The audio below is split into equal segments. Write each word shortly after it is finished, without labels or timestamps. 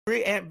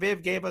Aunt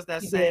Viv gave us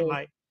that She same did.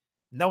 like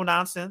no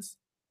nonsense.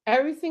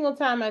 Every single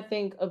time I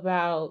think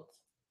about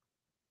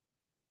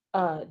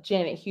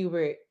Janet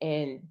Hubert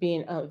and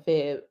being Aunt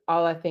Viv,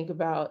 all I think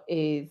about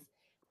is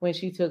when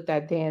she took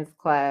that dance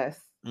class,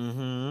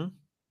 Mm-hmm.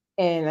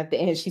 and at the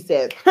end she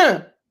said,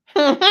 "Huh,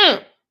 huh, huh,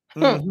 huh,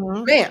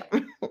 Mm-hmm. bam."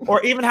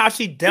 Or even how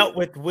she dealt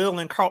with Will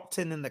and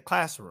Carlton in the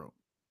classroom.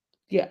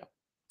 Yeah,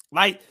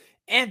 Like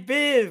Aunt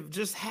Viv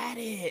just had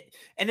it.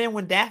 And then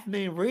when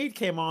Daphne and Reed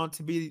came on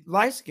to be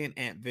light-skinned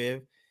Aunt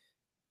Viv,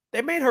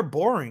 they made her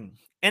boring.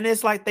 And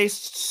it's like they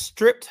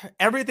stripped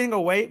everything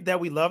away that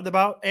we loved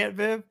about Aunt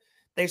Viv.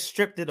 They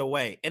stripped it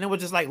away. And it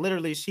was just like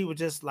literally she was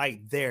just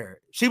like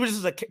there. She was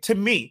just like to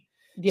me,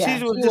 she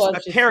yeah, was she just was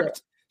a just there.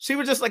 character. She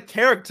was just a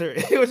character.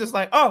 It was just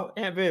like, oh,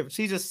 Aunt Viv.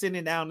 She's just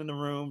sitting down in the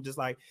room, just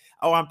like,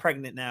 oh, I'm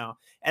pregnant now.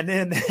 And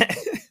then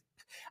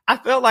I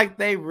felt like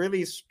they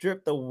really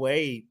stripped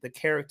away the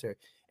character,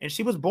 and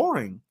she was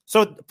boring.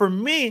 So for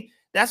me,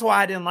 that's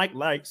why I didn't like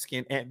light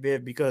skin Aunt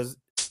Viv because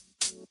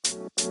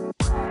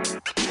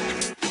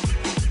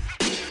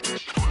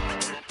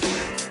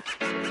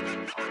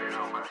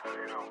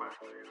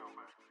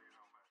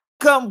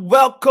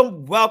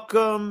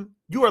welcome.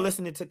 You are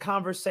listening to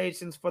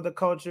Conversations for the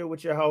Culture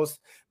with your host,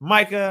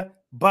 Micah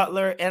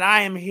Butler, and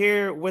I am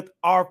here with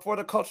our For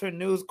the Culture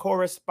news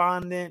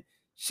correspondent.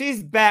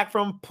 She's back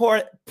from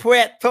Puerto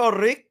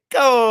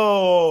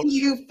Rico.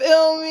 You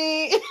feel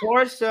me?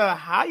 Portia,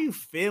 how you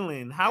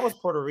feeling? How was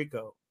Puerto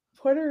Rico?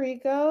 Puerto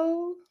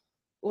Rico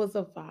was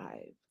a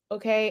vibe,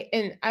 okay,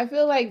 and I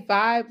feel like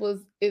vibe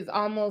was is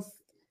almost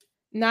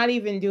not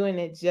even doing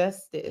it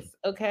justice,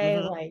 okay,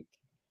 Mm-hmm. like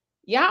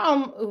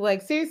y'all,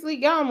 like seriously,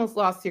 y'all almost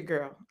lost your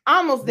girl. I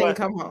almost didn't What?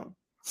 come home.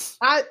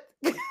 I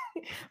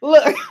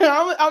look,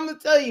 I'm gonna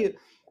tell you,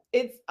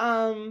 it's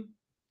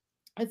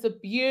it's a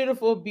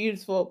beautiful,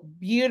 beautiful,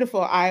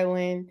 beautiful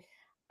island.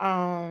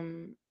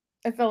 Um,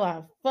 it's a lot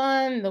of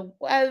fun. The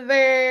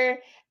weather,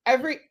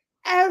 every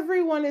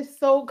everyone is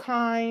so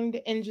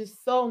kind and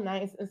just so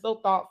nice and so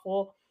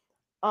thoughtful.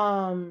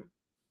 Um,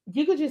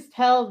 you could just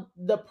tell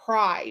the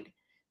pride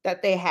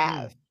that they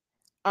have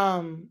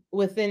Mm.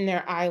 within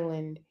their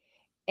island,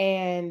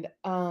 and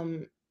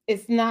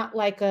it's not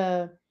like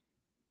a,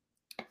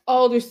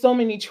 oh, there's so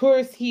many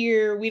tourists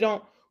here, we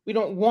don't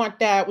want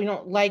that, we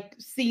don't like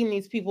seeing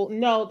these people.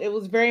 No, it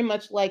was very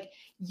much like,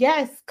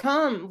 yes,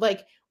 come,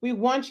 like we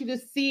want you to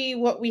see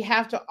what we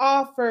have to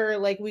offer,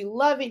 like we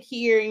love it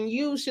here and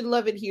you should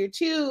love it here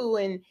too.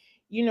 And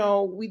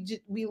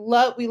we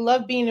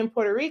love being in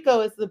Puerto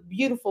Rico. It's a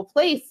beautiful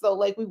place, so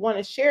like we want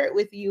to share it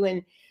with you.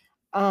 And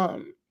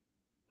um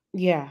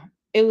yeah,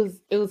 it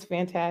was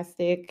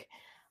fantastic.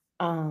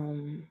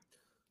 um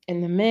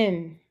and the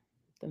men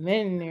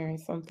there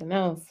is something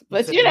else. You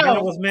But said the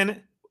man was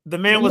minute. The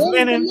man was the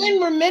minute. men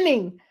were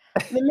minning.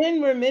 The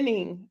men were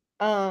minning.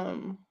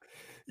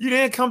 You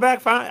didn't come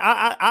back fine.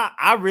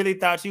 I really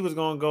thought you was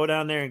gonna go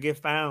down there and get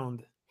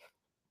found.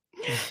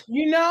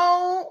 You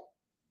know,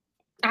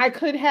 I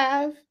could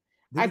have.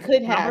 Did I you get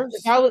could have. If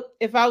numbers? I was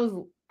if I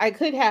was I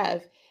could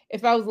have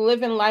if I was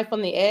living life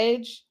on the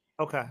edge,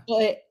 Okay.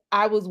 but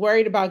I was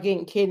worried about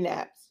getting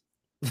kidnapped.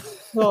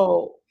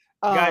 So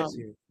Got um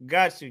you.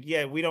 Got you.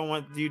 Yeah, we don't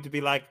want you to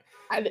be like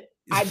I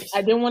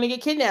didn't want to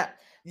get kidnapped.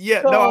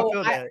 yeah, no, I So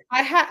feel that.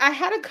 I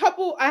had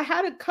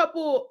a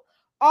couple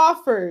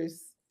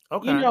offers,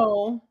 you Okay.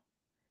 know,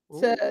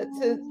 Ooh.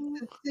 to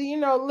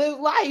live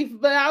life,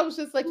 but I was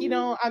just like,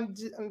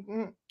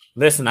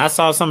 Listen, I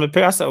saw some of the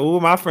pictures. I said, "Ooh,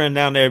 my friend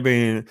down there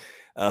being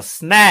a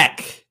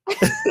snack." I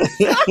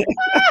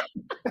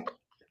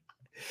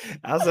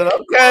said, I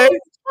 "Okay."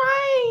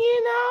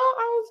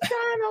 was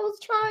trying, I was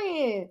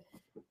trying.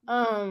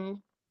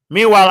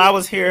 Meanwhile, It-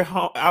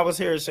 I was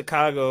here in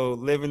Chicago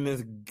living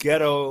this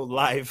ghetto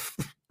life.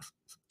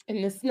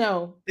 in the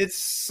snow. It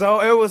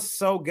was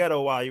so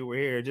ghetto while you were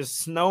here, just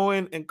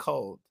snowing and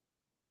cold.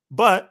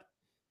 But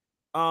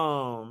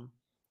um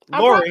I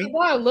Lori,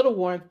 brought a little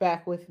warmth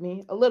back with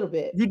me, a little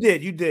bit. you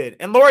did.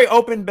 And Lori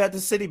opened the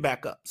city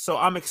back up. So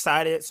I'm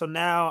excited. So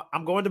now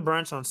I'm going to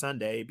brunch on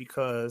Sunday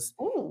because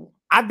Ooh,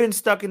 I've been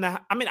stuck in the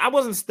I mean, I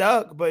wasn't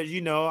stuck, but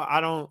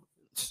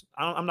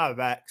I'm not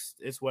vaxxed.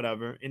 It's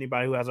whatever.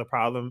 Anybody who has a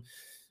problem,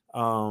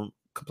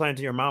 complain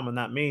to your mama,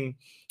 not me.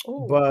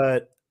 ooh.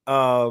 But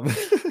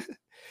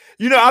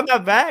I'm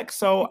not vax,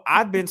 so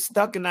I've been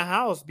stuck in the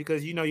house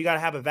because you got to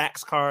have a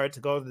vax card to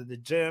go to the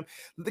gym.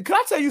 Can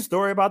I tell you a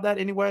story about that,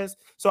 anyways?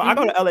 So I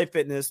go Hmm. to LA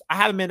Fitness. I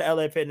haven't been to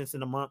LA Fitness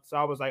in a month, so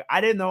I was like,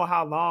 I didn't know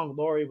how long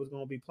Lori was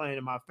going to be playing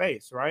in my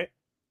face, right?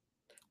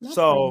 Not playing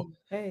So in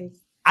the face.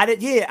 I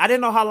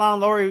didn't know how long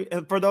Lori.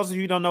 And for those of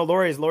you who don't know,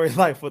 Lori is Lori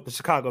Life with the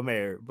Chicago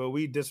mayor, but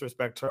we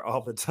disrespect her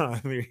all the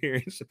time here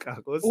in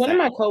Chicago. It's One of sad.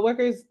 my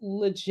coworkers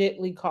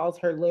legitly calls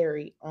her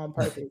Larry on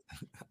purpose.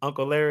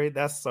 Uncle Larry,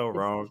 that's so It's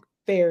wrong.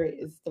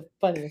 it's the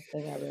funniest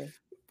thing ever.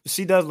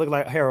 She does look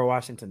like Harold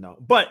Washington, though.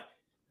 But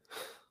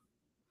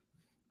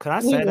Could I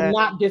We say will that?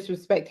 not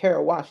disrespect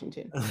Harold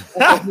Washington.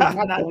 That's what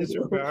we're not Not going to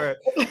disrespect do. her.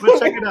 But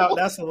check it out.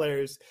 That's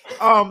hilarious.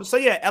 So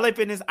yeah, LA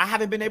Fitness, I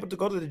haven't been able to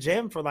go to the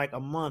gym for like a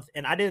month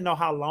and I didn't know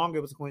how long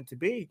it was going to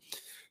be.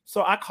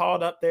 So I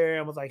called up there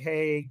and was like,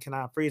 hey, can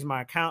I freeze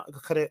my account?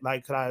 Could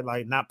I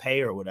like not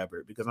pay or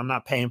whatever? Because I'm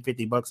not paying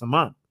 $50 a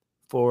month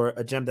for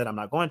a gym that I'm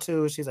not going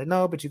to. She's like,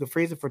 no, but you can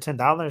freeze it for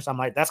 $10. I'm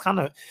like, that's kind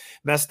of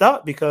messed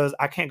up because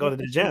I can't go to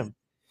the gym.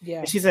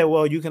 Yeah. And she said,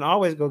 well, you can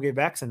always go get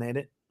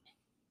vaccinated.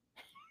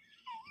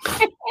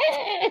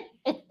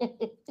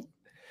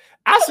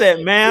 I said,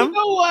 You ma'am.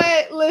 know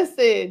what?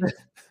 Listen.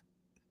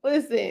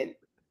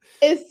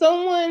 As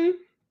someone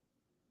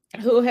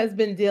who has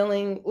been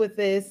dealing with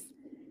this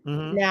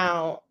Mhm.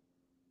 now,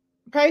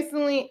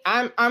 personally,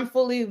 I'm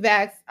fully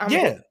vaxxed. I'm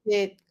Yeah.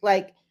 boosted.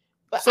 Like,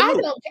 but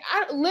Salute.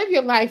 I live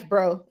your life,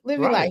 bro. Live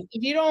your life. Right.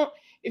 If you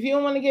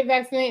don't want to get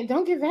vaccinated,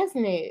 don't get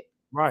vaccinated.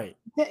 Right.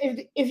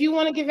 If you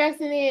want to get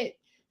vaccinated,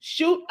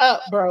 shoot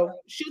up, bro.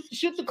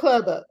 Shoot the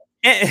club up.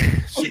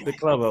 Shoot the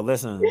club up.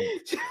 Listen.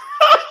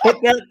 But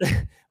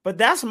that, but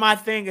that's my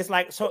thing. It's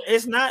like, so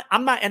it's not,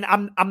 I'm not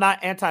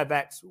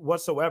anti-vax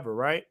whatsoever,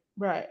 right?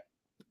 Right.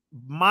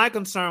 My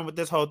concern with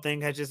this whole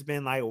thing has just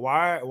been like,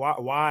 why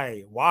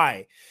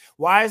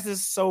is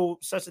this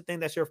such a thing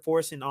that you're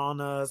forcing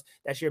on us,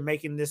 that you're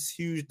making this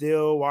huge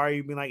deal? Why are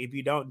you being like, if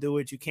you don't do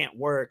it, you can't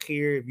work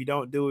here, if you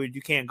don't do it,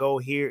 you can't go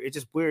here? It's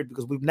just weird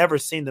because we've never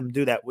seen them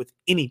do that with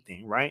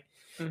anything, right?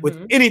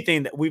 With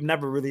anything, that we've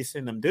never really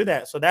seen them do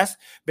that. So that's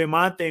been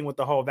my thing with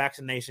the whole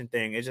vaccination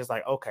thing. It's just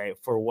like, okay,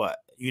 for what,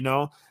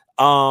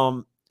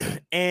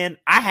 and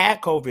I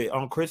had COVID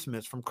on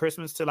Christmas, from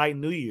Christmas to like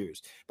New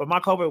Year's, but my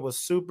COVID was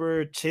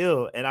super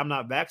chill and I'm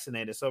not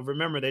vaccinated. So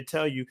remember, they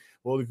tell you,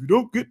 well, if you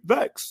don't get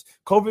vaxxed,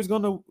 COVID is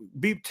going to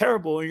be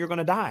terrible and you're going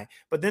to die.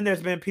 But then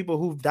there's been people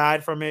who've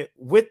died from it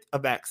with a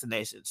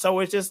vaccination. So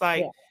it's just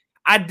like,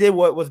 I did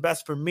what was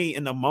best for me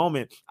in the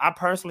moment. I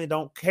personally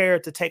don't care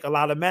to take a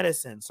lot of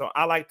medicine. So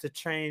I like to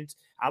change.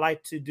 I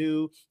like to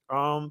do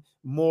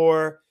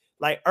more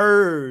like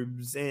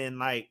herbs and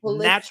like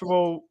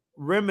natural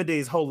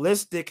remedies,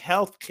 holistic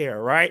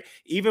healthcare, right?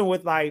 Even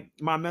with like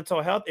my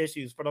mental health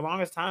issues, for the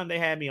longest time, they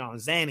had me on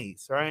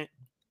Xannies, right?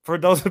 For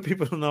those of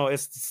people who know,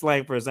 it's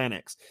slang for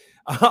Xanax.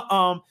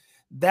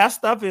 That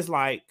stuff is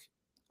like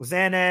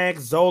Xanax,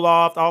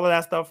 Zoloft, all of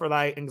that stuff for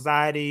like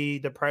anxiety,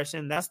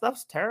 depression. That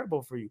stuff's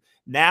terrible for you.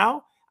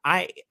 Now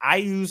I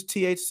use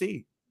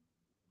THC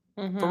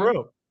for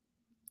real.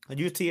 I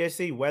use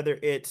THC, whether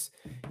it's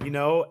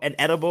an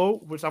edible,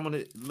 which I'm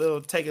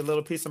gonna take a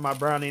little piece of my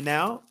brownie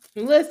now.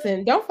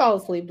 Listen, don't fall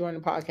asleep during the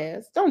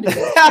podcast. Don't do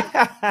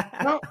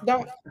that.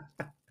 don't.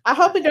 I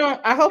hope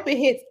it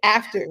hits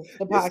after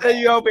the podcast.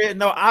 You hope it?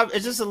 No,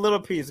 it's just a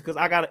little piece because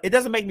I got it. It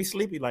doesn't make me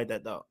sleepy like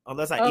that though,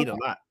 unless I eat a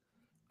lot.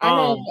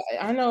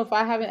 I know if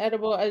I have an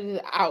edible,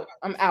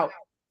 I'm out.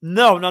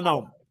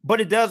 No.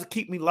 But it does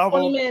keep me level.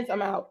 20 minutes,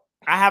 I'm out.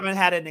 I haven't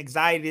had an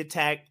anxiety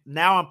attack.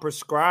 Now I'm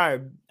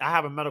prescribed. I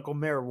have a medical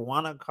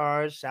marijuana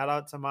card. Shout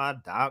out to my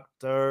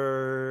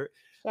doctor,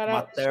 my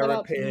therapist. Shout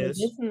out to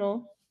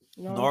medicinal.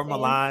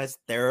 Normalized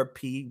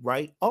therapy,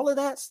 right? All of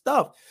that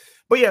stuff.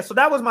 But yeah, so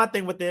that was my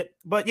thing with it.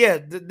 But yeah,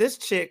 this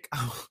chick,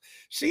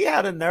 she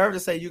had a nerve to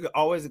say you could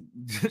always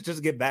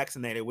just get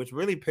vaccinated, which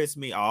really pissed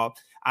me off.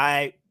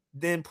 I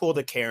then pulled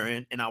a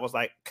Karen and I was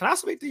like, can I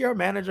speak to your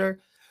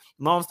manager?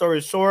 Long story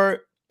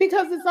short.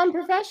 Because it's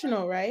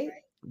unprofessional, right?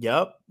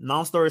 Yep.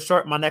 Long story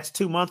short, my next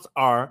 2 months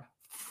are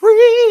free.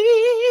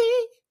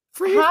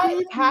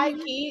 High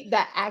key,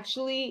 that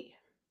actually,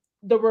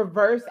 the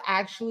reverse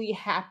actually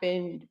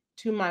happened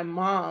to my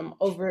mom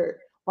over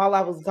while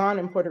I was gone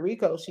in Puerto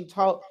Rico. She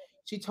told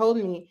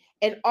me,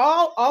 and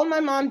all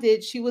my mom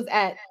did, she was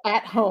at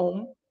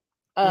home.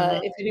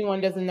 If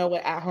anyone doesn't know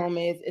what at home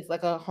is, it's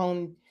like a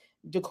home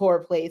decor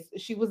place.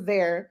 She was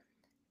there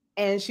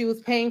and she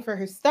was paying for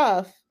her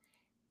stuff.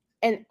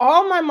 And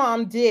all my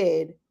mom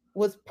did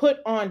was put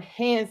on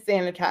hand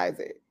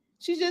sanitizer.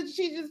 She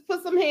just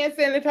put some hand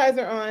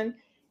sanitizer on,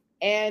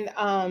 and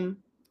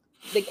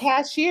the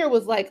cashier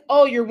was like,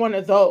 "Oh, you're one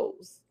of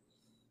those."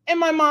 And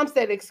my mom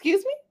said,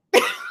 "Excuse me?"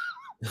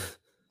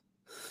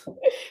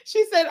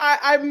 She said,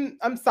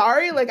 I'm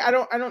sorry, like I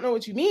don't know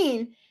what you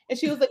mean." And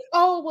she was like,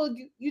 "Oh, well,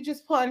 you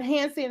just put on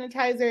hand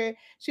sanitizer."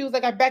 She was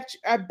like, I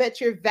bet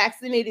you're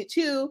vaccinated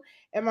too."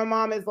 And my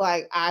mom is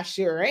like, "I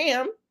sure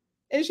am."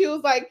 And she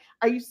was like,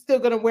 "Are you still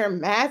gonna wear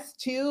masks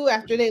too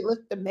after they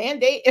lift the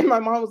mandate?" And my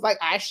mom was like,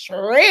 "I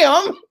sure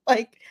am."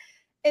 Like,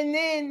 and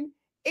then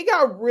it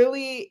got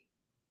really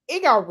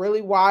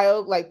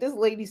wild. Like, this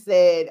lady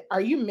said,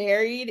 "Are you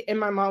married?" And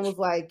my mom was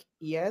like,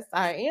 "Yes,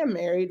 I am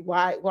married.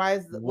 Why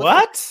is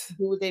what to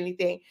do with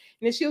anything?" And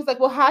then she was like,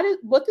 "Well, how does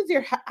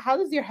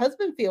your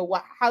husband feel?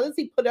 How does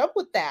he put up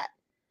with that?"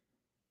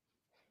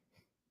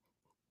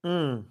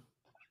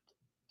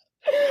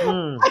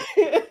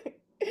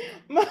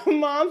 My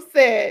mom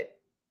said,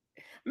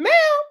 "Ma'am,"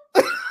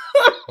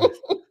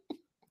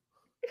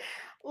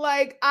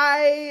 like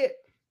I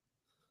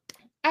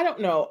don't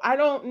know. I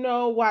don't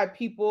know why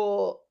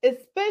people,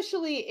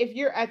 especially if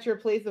you're at your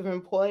place of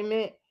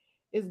employment,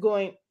 is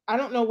going. I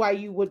don't know why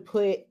you would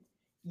put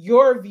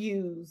your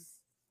views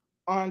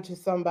onto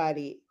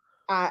somebody.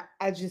 I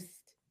just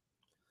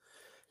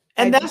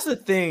And that's the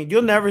thing.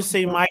 You'll never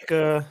see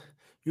Micah.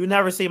 You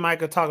never see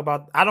Micah talk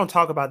about. I don't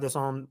talk about this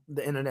on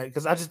the internet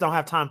because I just don't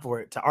have time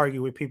for it to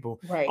argue with people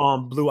right.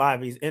 on Blue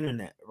Ivy's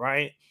internet,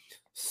 right?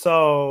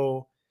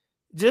 So,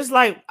 just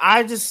like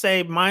I just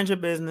say, mind your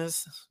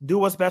business, do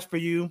what's best for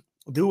you,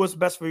 do what's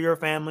best for your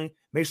family.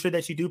 Make sure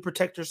that you do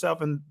protect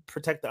yourself and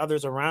protect the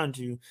others around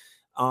you,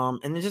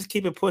 and then just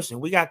keep it pushing.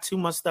 We got too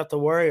much stuff to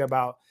worry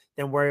about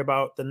than worry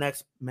about the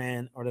next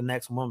man or the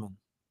next woman.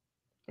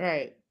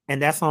 Right. And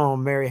that's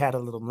on Mary Had a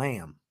Little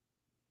Lamb.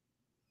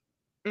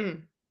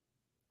 Mm.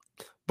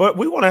 But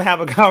we want to have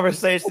a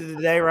conversation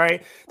today,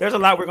 right? There's a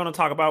lot we're going to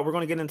talk about. We're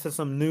going to get into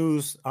some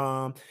news,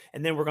 and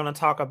then we're going to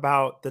talk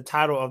about the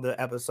title of the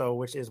episode,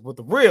 which is "With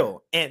the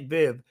Real Aunt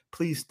Viv,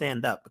 Please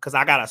Stand Up," because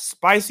I got a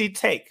spicy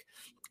take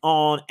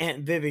on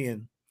Aunt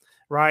Vivian,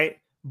 right?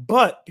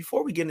 But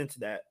before we get into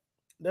that,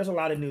 there's a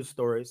lot of news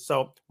stories,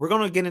 so we're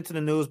going to get into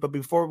the news. But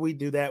before we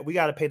do that, we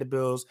got to pay the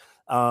bills,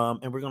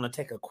 and we're going to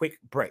take a quick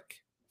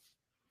break.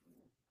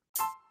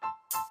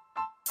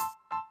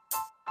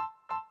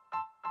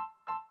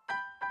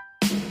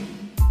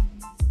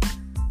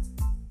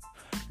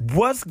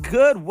 What's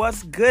good?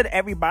 What's good,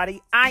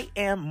 everybody? I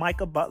am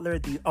Micah Butler,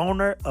 the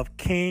owner of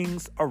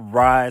Kings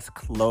Arise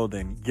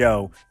Clothing.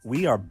 Yo,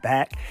 we are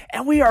back,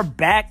 and we are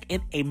back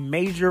in a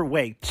major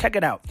way. Check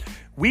it out.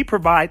 We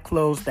provide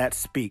clothes that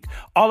speak.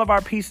 All of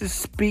our pieces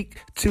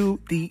speak to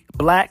the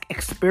Black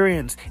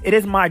experience. It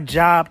is my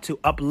job to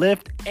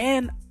uplift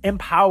and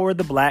empower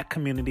the Black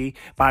community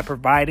by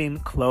providing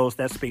clothes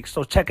that speak.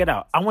 So check it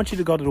out. I want you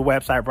to go to the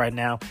website right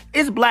now.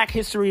 It's Black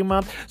History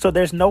Month, so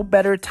there's no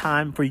better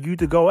time for you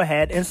to go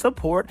ahead and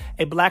support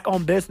a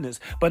Black-owned business.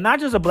 But not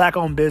just a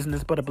Black-owned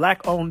business, but a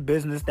Black-owned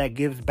business that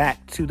gives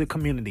back to the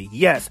community.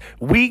 Yes,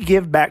 we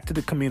give back to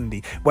the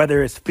community,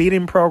 whether it's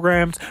feeding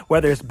programs,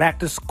 whether it's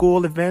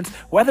back-to-school events,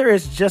 whether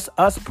it's just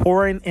us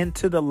pouring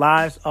into the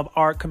lives of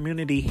our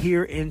community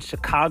here in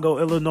Chicago,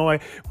 Illinois.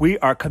 We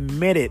are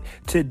committed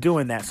to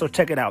doing that. So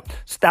check it out.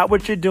 Stop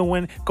what you're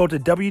doing. Go to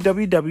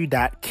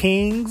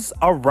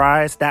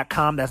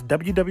www.kingsarise.com. That's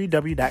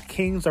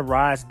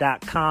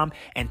www.kingsarise.com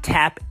and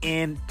tap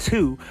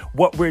into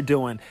what we're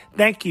doing.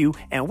 Thank you.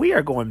 And we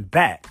are going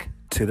back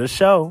to the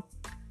show.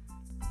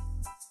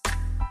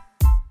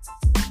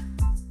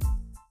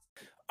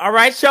 All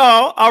right,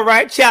 y'all. All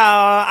right, y'all.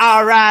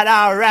 All right.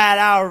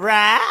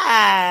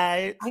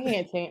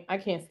 I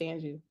can't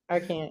stand you. I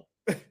can't.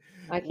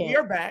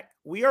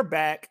 We are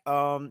back.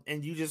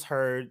 And you just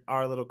heard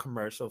our little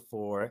commercial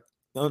for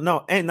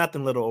no, ain't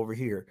nothing little over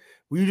here.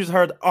 We just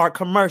heard our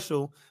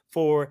commercial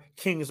for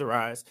Kings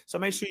Arise. So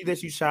make sure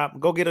that you shop.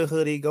 Go get a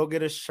hoodie, go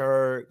get a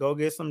shirt, go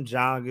get some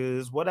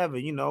joggers, whatever,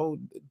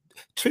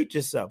 treat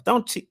yourself.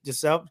 Don't cheat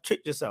yourself,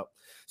 treat yourself.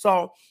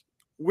 So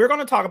we're going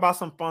to talk about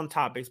some fun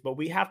topics, but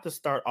we have to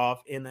start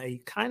off in a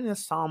kind of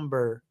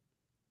somber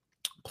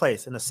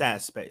place, in a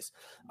sad space.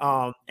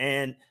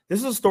 And this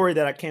is a story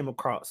that I came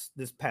across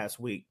this past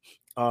week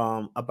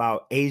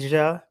about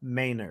Asia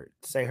Maynard.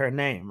 Say her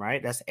name,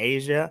 right? That's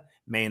Asia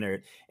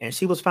Maynard. And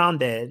she was found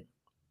dead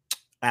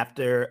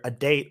after a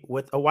date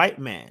with a white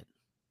man.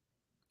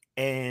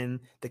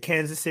 And the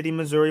Kansas City,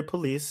 Missouri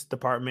Police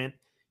Department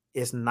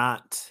is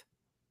not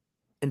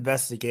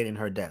investigating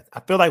her death. I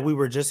feel like we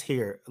were just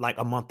here like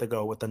a month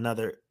ago with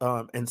another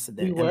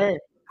incident. We were.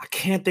 I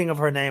can't think of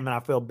her name, and I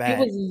feel bad.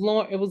 It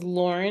was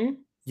Lauren.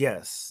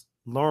 Yes,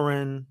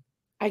 Lauren.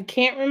 I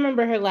can't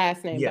remember her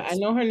last name, but I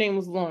know her name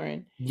was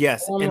Lauren.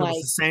 Yes, and it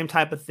was the same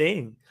type of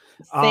thing.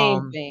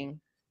 Same thing.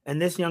 And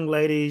this young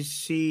lady,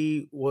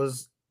 she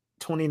was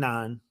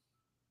 29.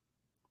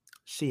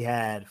 She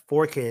had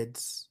 4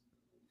 kids.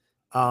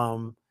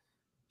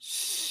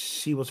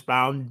 She was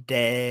found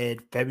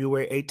dead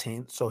February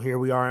 18th. So here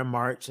we are in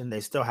March, and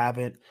they still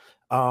haven't,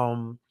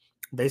 what's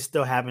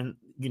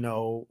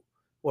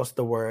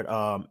the word?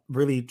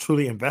 Really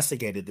truly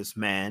investigated this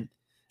man.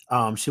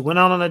 She went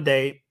out on a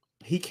date.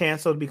 He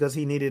canceled because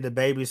he needed a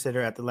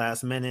babysitter at the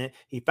last minute.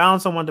 He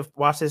found someone to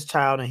watch his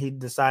child, and he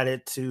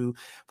decided to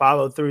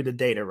follow through the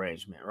date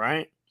arrangement,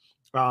 right?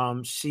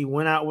 She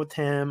went out with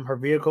him. Her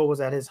vehicle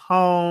was at his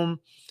home.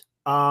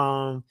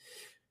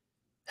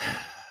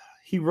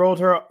 He rolled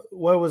her.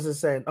 What was it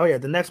saying? Oh, yeah.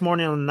 The next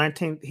morning on the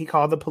 19th, he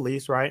called the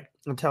police, right?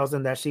 And tells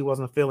them that she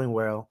wasn't feeling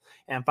well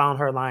and found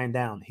her lying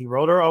down. He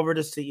rolled her over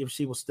to see if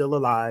she was still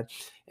alive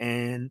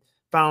and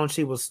found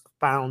she was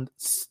found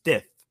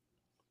stiff.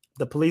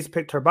 The police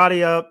picked her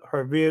body up,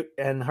 her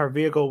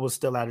vehicle was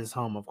still at his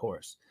home, of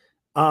course.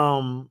 They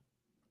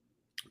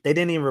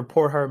didn't even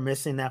report her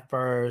missing at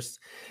first.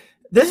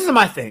 This is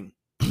my thing.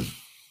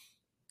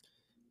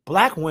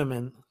 Black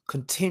women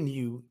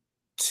continue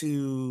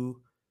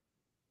to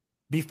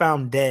be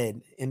found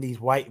dead in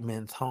these white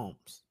men's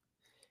homes.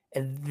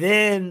 And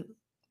then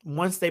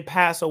once they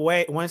pass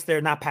away, once they're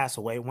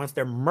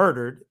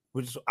murdered,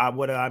 which is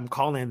what I'm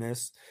calling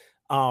this,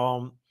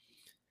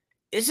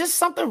 it's just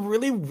something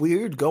really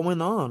weird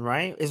going on,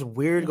 right? It's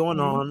weird going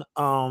on.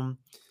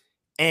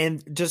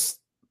 And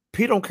just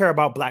people don't care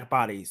about black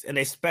bodies, and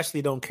they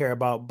especially don't care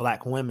about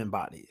black women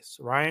bodies,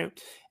 right?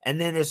 And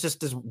then it's just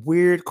this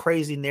weird,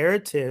 crazy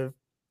narrative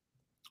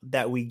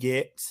that we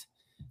get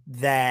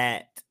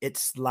that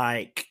it's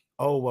like,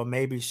 oh, well,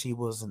 maybe she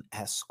was an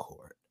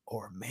escort,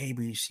 or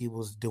maybe she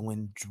was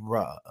doing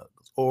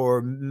drugs,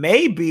 or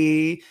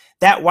maybe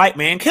that white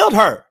man killed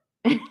her.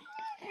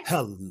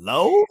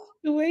 Hello?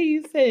 The way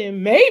you said it,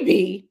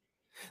 maybe.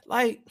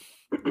 Like,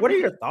 what are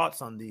your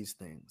thoughts on these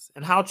things,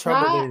 and how I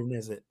troubling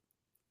is it?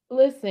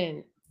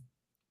 listen,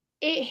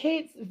 it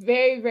hits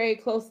very, very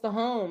close to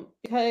home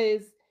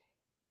because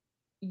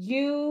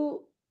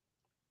you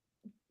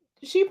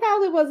she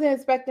probably wasn't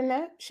expecting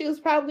that. She was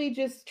probably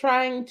just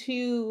trying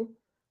to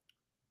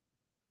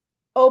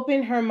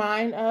open her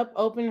mind up,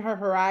 open her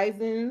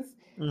horizons,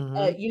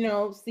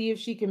 Mm-hmm. see if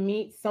she can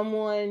meet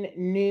someone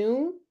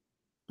new.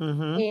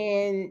 Mm-hmm.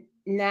 And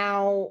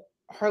now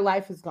her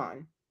life is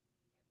gone.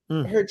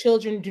 Mm. Her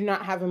children do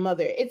not have a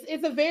mother.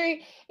 It's a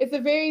very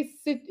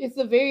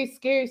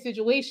scary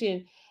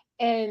situation,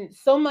 and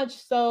so much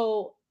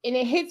so, and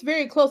it hits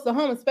very close to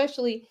home,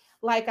 especially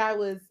like I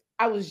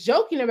was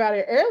joking about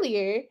it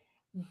earlier,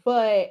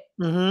 but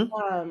Mm-hmm.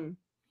 um,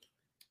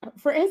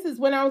 for instance,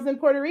 when I was in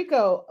Puerto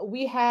Rico,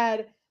 we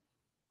had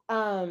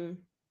um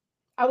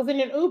I was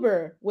in an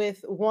Uber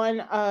with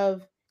one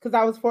of because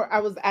I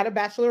was at a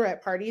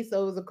bachelorette party,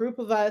 so it was a group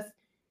of us.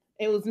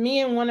 It was me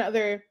and one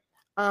other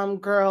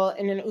girl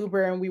in an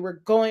Uber, and we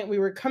were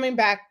going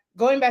back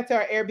to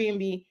our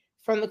Airbnb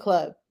from the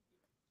club.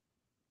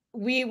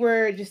 We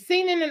were just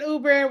sitting in an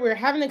Uber, we were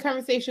having a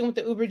conversation with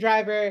the Uber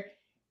driver.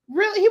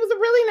 Really, he was a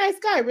really nice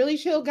guy, really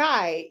chill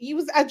guy. He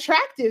was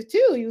attractive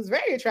too. He was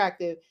very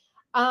attractive.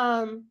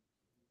 Um,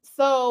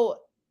 so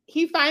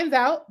he finds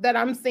out that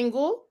I'm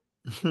single.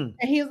 And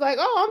he's like,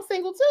 "Oh, I'm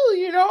single too,"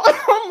 you know.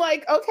 I'm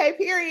like, "Okay,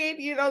 period."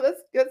 You know,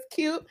 that's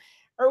cute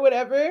or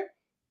whatever.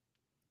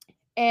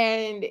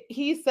 And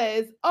he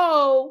says,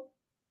 "Oh,"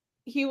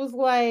 he was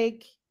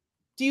like,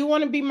 "Do you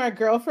want to be my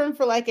girlfriend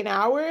for like an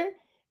hour?"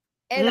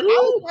 And I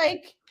was Mm.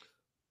 like,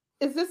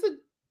 "Is this a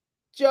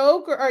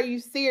joke or are you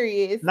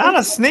serious?" Not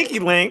a sneaky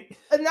link.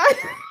 Not,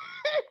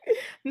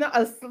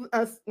 not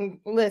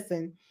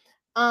listen.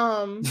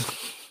 Um,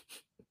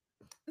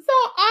 so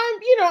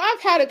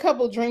I've had a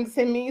couple drinks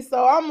in me,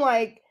 so I'm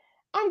like,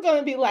 I'm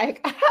gonna be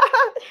like, I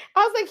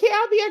was like, "Yeah,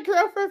 I'll be a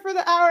girlfriend for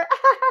the hour,"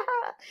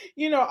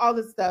 all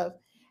this stuff.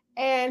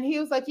 And he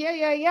was like, "Yeah,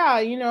 yeah,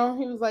 yeah." He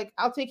was like,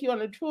 "I'll take you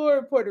on a tour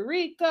of Puerto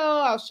Rico.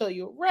 I'll show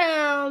you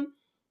around."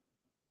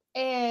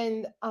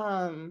 And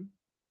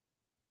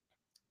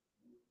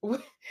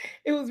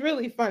it was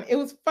really fun. It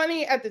was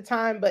funny at the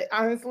time, but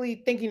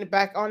honestly, thinking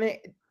back on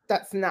it,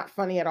 that's not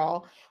funny at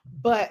all.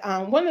 But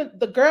one of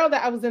the girl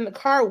that I was in the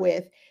car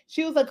with,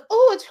 she was like,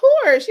 "Oh, a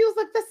tour." She was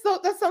like,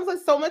 that sounds like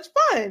so much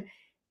fun."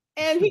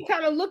 And he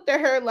kind of looked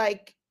at her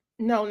like,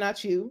 "No,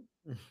 not you.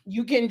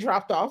 You getting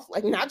dropped off,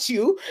 like not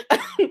you."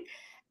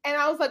 And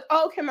I was like,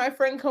 "Oh, can my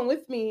friend come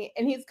with me?"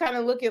 And he's kind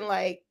of looking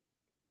like,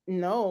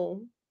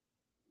 "No,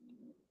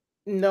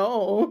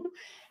 no."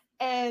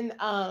 And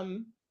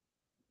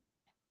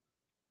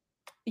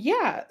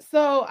yeah,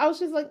 so I was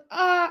just like,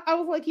 I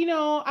was like,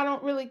 I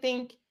don't really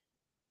think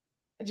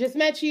I just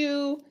met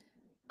you.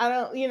 I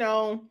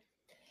don't,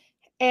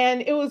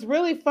 and it was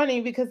really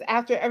funny because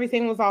after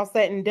everything was all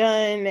said and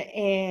done,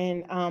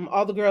 and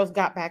all the girls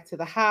got back to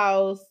the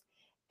house,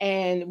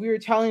 and we were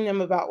telling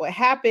them about what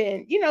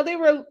happened, they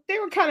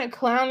were kind of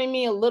clowning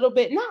me a little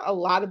bit, not a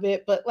lot of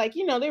it, but like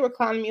they were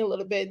clowning me a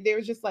little bit. They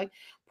were just like,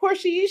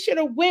 "Portia, you should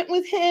have went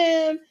with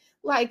him,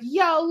 like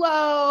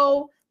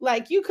YOLO,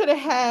 like you could have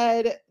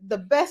had the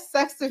best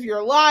sex of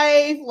your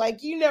life,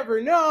 like you never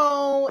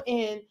know."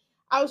 And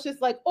I was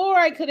just like, or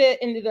I could have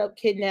ended up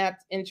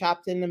kidnapped and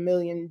chopped in a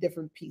million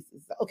different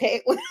pieces.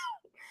 Okay.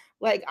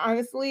 Like,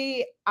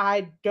 honestly,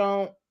 I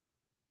don't.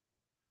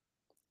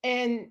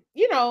 And,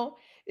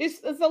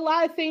 it's a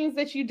lot of things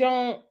that you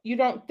don't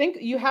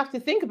think, you have to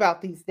think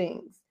about these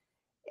things.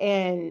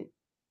 And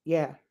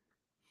yeah,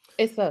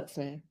 it sucks,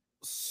 man.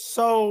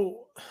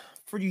 So,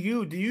 for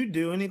you, do you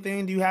do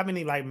anything? Do you have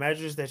any like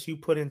measures that you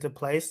put into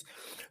place?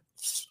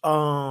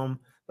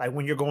 Like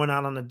when you're going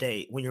out on a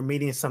date, when you're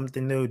meeting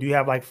something new, do you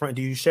have like friend?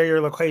 Do you share your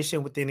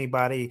location with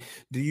anybody?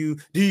 Do you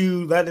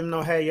let them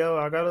know, hey,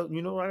 yo,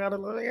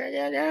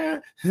 yeah,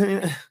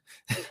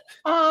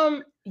 yeah.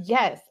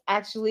 Yes,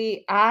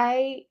 actually,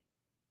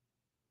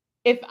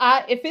 if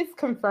it's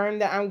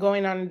confirmed that I'm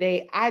going on a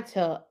date, I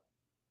tell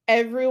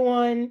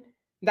everyone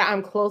that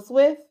I'm close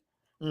with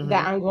that Mm-hmm.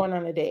 I'm going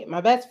on a date.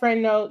 My best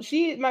friend knows.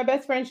 My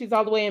best friend, she's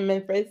all the way in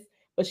Memphis,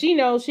 but she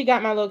knows, she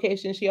got my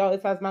location. She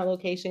always has my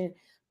location.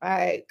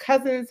 My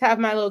cousins have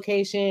my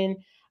location.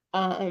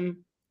 Um,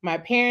 my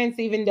parents,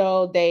 even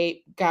though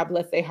they, God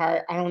bless their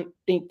heart, I don't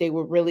think they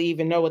would really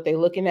even know what they're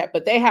looking at,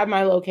 but they have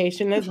my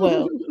location as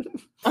well.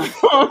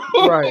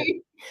 Right.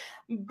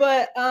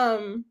 But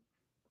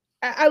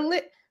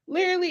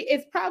literally,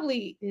 it's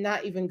probably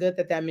not even good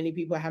that many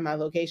people have my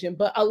location,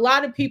 but a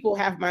lot of people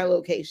have my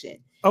location.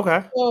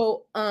 Okay.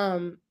 So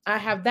I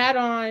have that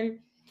on,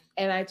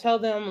 and I tell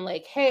them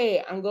like,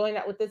 hey, I'm going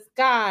out with this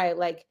guy,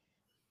 like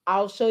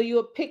I'll show you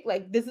a pic,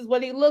 like this is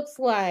what he looks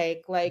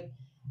like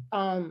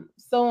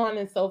so on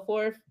and so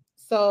forth.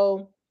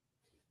 So,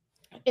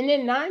 and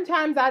then 9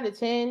 times out of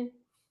 10,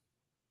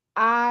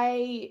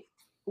 I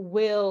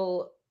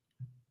will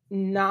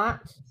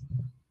not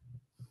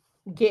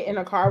get in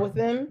a car with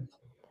them.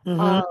 Mm-hmm.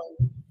 Um,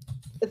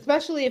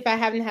 Especially if I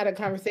haven't had a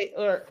conversation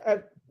or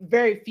a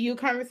very few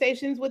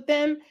conversations with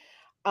them.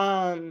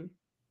 Um,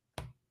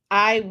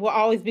 I will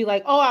always be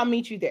like, "Oh, I'll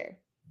meet you there,"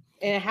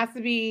 and it has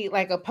to be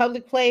like a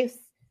public place.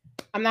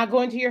 I'm not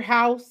going to your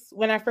house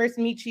when I first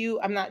meet you.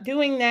 I'm not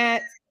doing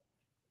that.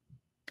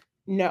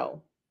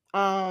 No.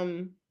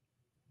 Um,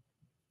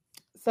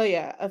 so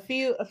yeah, a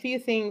few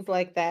things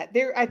like that.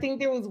 I think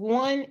there was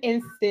one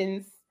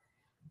instance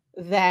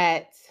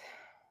that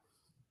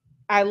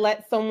I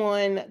let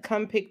someone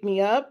come pick me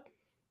up,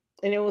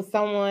 and it was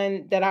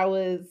someone that I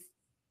was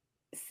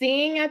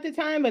seeing at the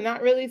time, but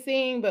not really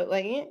seeing, but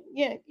like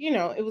yeah,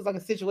 it was like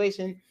a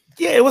situation.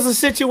 Yeah, it was a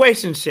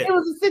situationship. It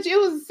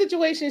was a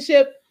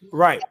situationship.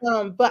 Right.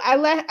 But I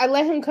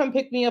let him come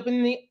pick me up,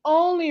 and the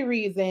only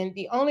reason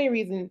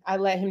I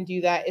let him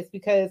do that is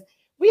because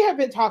we have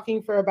been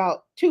talking for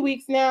about 2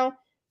 weeks now.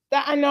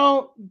 That I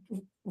know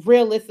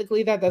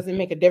realistically that doesn't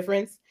make a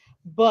difference,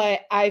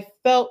 but I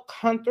felt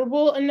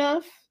comfortable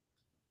enough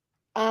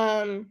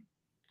um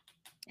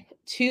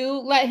to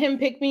let him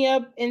pick me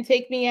up and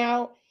take me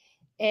out,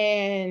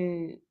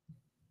 and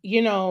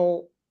you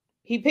know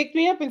he picked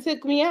me up and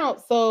took me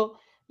out. So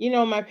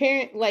my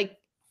parent, like,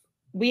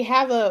 we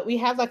have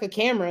like a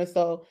camera,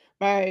 so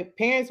my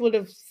parents would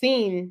have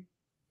seen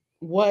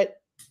what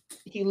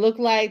he looked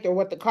like or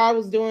what the car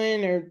was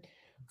doing or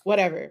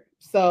whatever.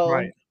 So,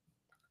 Right.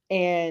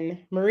 and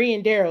Marie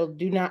and Daryl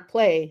do not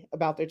play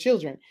about their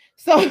children.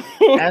 So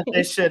As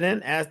they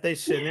shouldn't. As they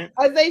shouldn't.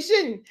 as they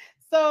shouldn't.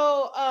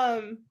 So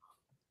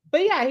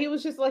but yeah, he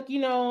was just like,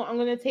 I'm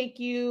gonna take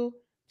you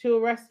to a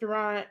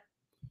restaurant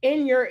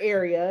in your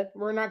area.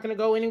 We're not gonna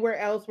go anywhere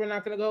else. We're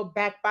not gonna go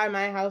back by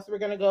my house. We're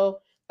gonna go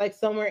like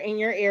somewhere in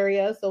your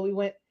area. So we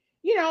went,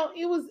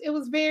 it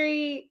was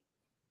very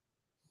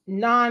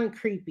non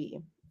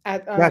creepy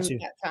at Got you.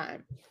 that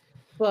time.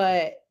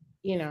 But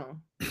you know,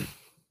 which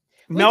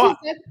No,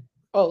 is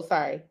oh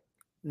sorry.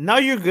 no,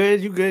 you're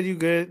good. You good. You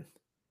good.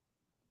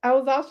 I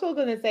was also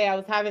gonna say I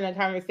was having a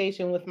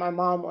conversation with my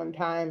mom one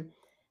time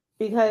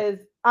because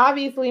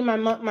obviously my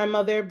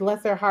mother,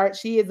 bless her heart,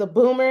 she is a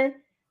boomer.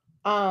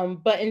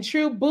 But in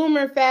true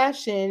boomer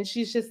fashion,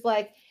 she's just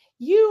like,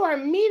 you are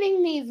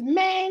meeting these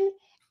men,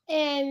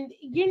 and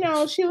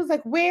she was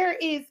like,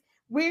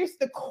 where's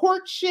the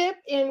courtship,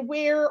 and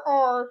where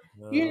are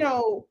you No.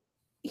 know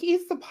he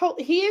is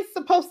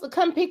supposed to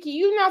come pick you.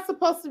 You're not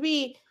supposed to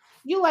be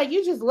you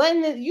just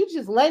letting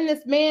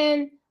this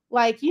man,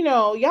 like,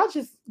 y'all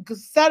just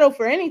settle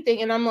for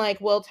anything. And I'm like,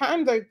 well,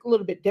 times are a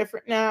little bit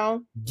different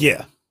now.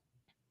 Yeah.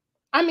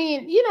 I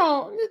mean,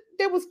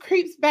 there was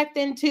creeps back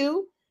then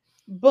too,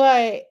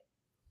 but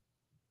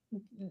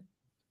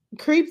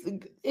creeps,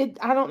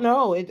 I don't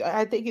know.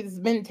 I think it's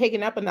been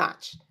taken up a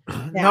notch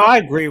No, now. I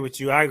agree with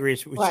you. I agree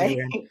with you. Like,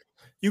 And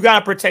you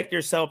gotta protect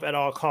yourself at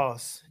all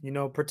costs.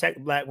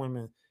 Protect Black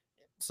women.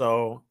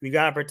 So you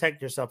gotta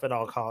protect yourself at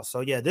all costs.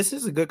 So yeah, this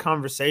is a good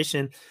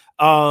conversation.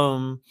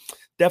 Um,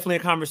 Definitely a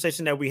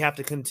conversation that we have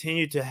to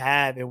continue to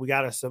have, and we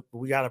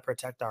gotta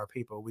protect our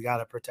people. We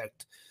gotta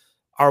protect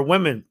our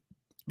women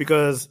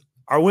because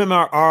our women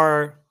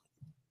are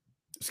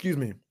excuse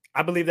me.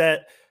 I believe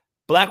that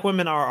Black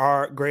women are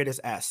our greatest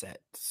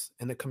assets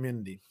in the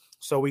community.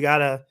 So we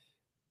gotta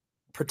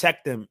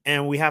protect them,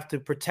 and we have to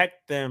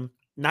protect them,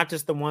 not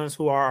just the ones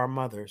who are our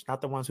mothers, not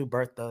the ones who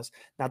birthed us,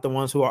 not the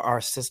ones who are our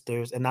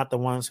sisters, and not the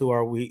ones who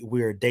are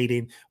we're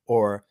dating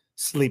or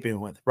sleeping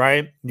with,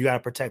 right? You got to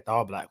protect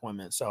all Black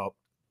women. So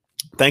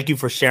thank you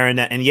for sharing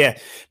that. And yeah,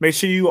 make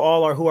sure you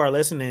all are who are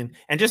listening,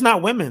 and just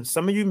not women.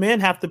 Some of you men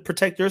have to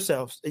protect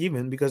yourselves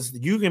even because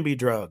you can be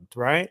drugged,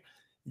 right?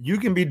 You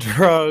can be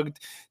drugged.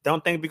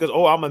 Don't think because,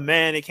 oh, I'm a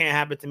man, it can't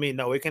happen to me.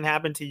 No, it can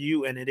happen to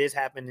you, and it is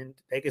happening.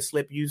 They can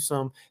slip you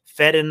some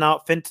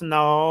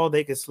fentanyl.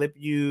 They can slip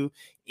you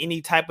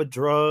any type of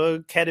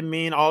drug,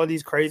 ketamine, all of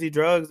these crazy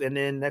drugs, and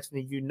then next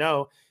thing you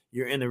know,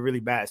 you're in a really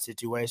bad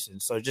situation.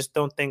 So just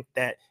don't think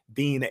that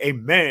being a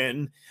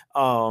man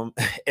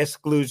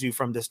excludes you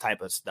from this type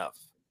of stuff.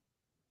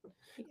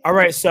 All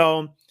right.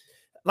 So,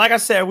 like I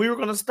said, we were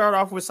going to start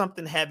off with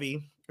something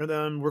heavy, and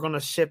then we're going to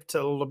shift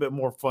to a little bit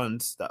more fun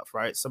stuff,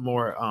 right? Some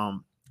more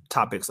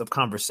topics of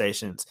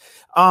conversations.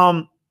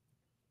 Um,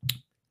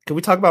 can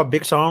we talk about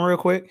Big Sean real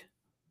quick?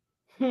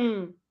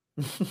 hmm.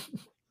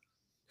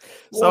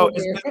 So Whoa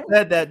it's there. been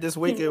said that this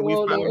weekend we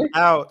Whoa found there.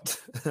 out,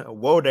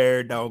 whoa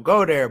there, don't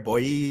go there,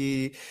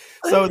 boy.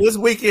 So this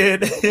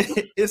weekend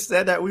it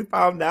said that we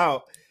found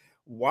out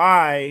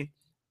why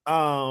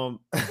um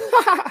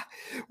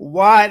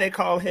why they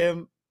call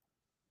him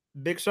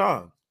Big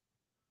Sean.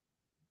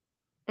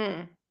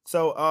 Mm,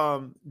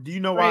 So do you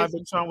know why crazy.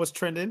 Big Sean was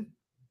trending?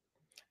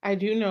 I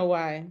do know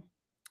why.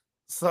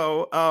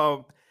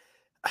 So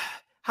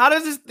how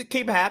does this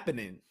keep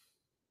happening?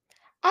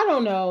 I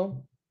don't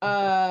know.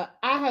 I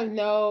have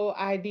no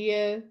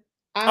idea.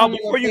 I Oh, don't know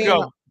before if you they in the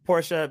go,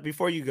 Portia,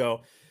 before you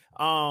go,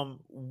 um,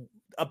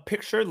 a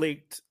picture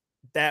leaked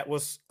that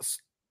was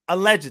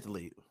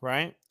allegedly,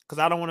 right? Because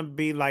I don't want to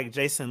be like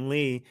Jason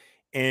Lee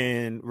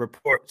and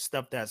report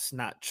stuff that's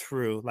not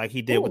true, like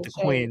he did with oh the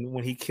shade. queen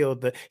when he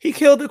killed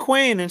the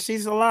queen and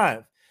she's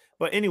alive.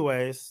 But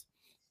anyways,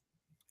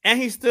 and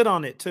he stood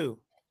on it too,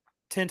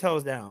 10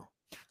 toes down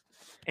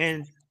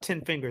and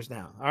 10 fingers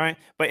down. All right,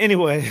 but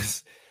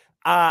anyways,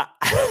 uh,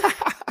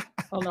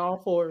 On all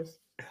fours.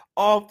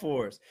 all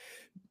fours.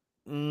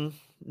 Mm,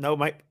 no,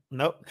 Mike.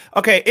 Nope.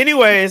 Okay.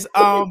 Anyways,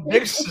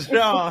 Big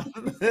Sean.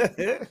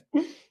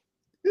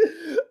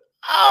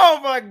 Oh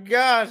my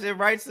gosh, it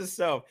writes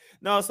itself.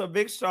 No, so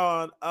Big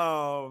Sean,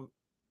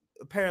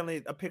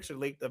 apparently a picture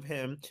leaked of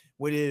him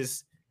with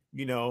his,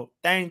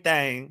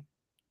 thing,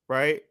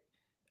 right?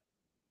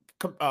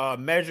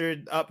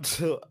 Measured up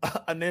to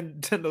a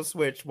Nintendo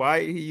Switch.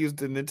 Why he used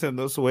the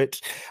Nintendo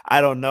Switch, I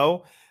don't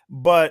know,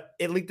 but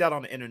it leaked out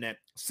on the internet.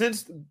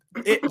 Since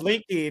it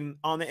leaking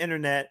on the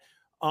internet,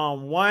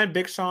 one,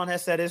 Big Sean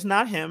has said it's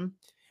not him,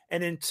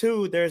 and then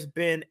two, there's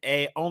been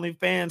a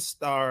OnlyFans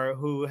star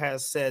who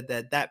has said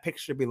that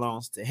picture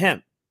belongs to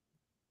him,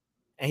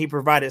 and he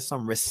provided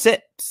some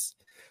receipts.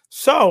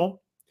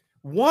 So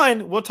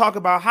one, we'll talk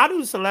about how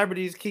do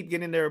celebrities keep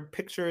getting their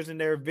pictures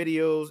and their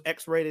videos,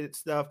 X-rated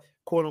stuff,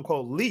 quote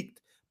unquote, leaked,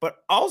 but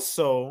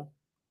also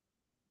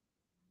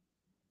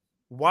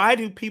why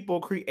do people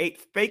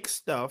create fake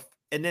stuff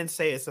and then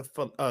say it's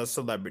a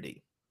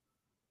celebrity?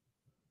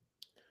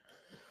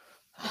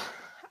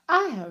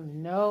 I have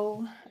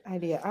no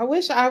idea. I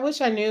wish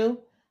I knew.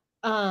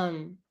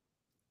 Um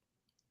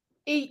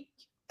it,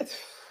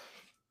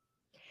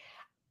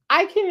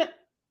 I can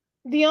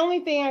the only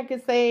thing I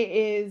could say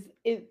is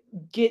it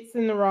gets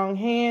in the wrong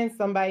hands.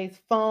 Somebody's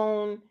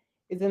phone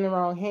is in the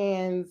wrong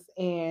hands,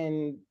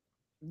 and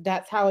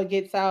that's how it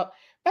gets out.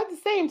 But at the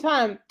same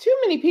time, too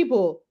many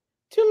people,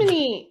 it's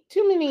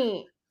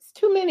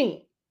too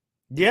many.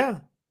 Yeah.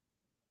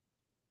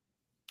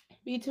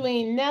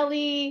 Between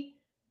Nelly,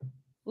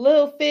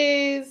 Lil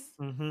Fizz,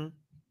 Mm-hmm.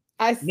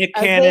 Nick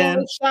Isaiah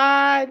Cannon.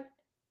 Rashad,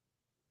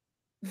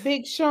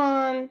 Big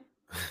Sean.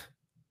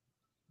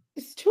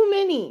 It's too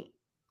many.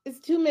 It's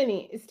too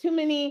many. It's too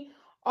many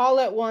all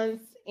at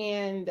once.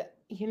 And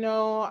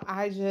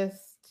I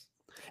just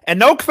And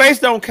no face,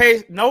 don't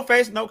case, no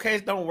face, no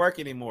case don't work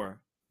anymore.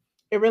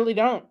 it really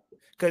don't.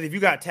 Because if you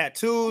got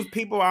tattoos,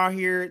 people out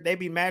here, they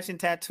be matching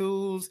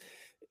tattoos.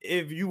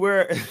 If you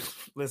wear,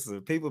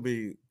 listen, people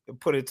be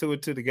putting two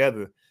and two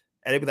together,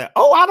 and they be like,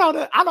 "Oh, I know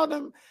that, I know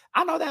them,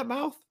 I know that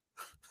mouth."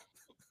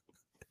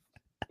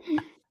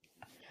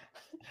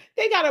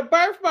 They got a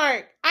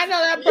birthmark. I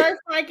know that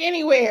birthmark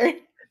anywhere.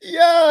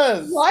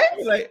 Yes. What? I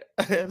be like,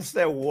 I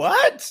said,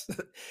 what?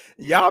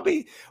 Y'all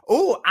be,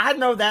 oh, I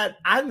know that.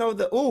 I know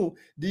the, oh,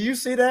 do you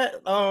see that?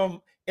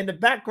 In the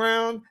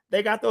background,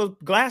 they got those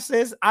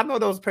glasses. I know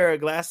those pair of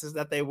glasses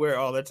that they wear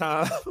all the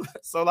time.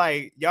 So,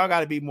 like, y'all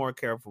got to be more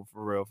careful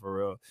for real, for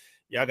real.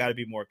 Y'all got to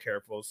be more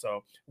careful.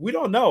 So, we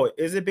don't know.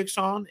 Is it Big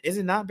Sean? Is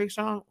it not Big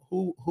Sean?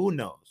 Who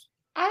knows?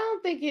 I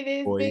don't think it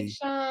is Big Boy.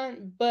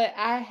 Sean, but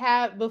I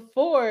have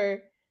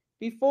before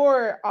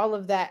all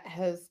of that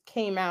has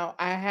came out,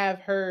 I have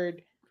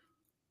heard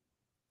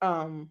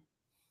um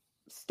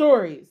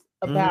stories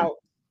Mm-hmm. about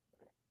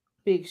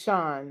Big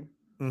Sean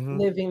Mm-hmm.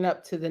 living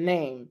up to the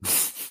name.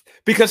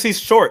 Because he's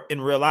short in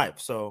real life.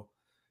 So,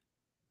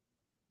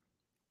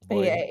 Yeah,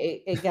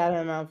 boy. it got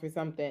him out for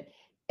something.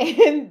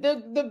 And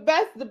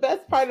the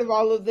best part of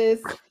all of this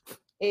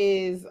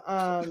is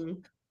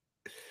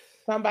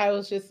somebody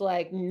was just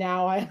like,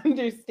 now I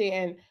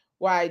understand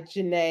why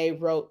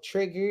Janae wrote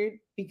Triggered,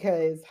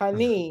 because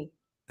honey.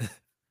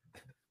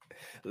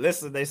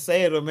 Listen, they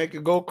say it'll make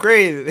it go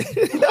crazy.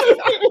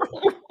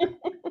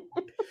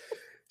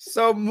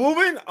 So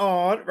moving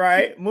on,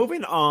 right?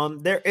 Moving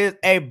on, there is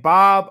a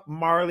Bob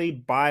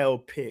Marley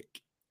biopic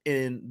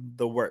in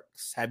the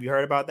works. Have you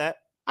heard about that?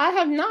 I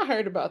have not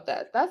heard about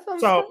that. That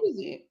sounds So,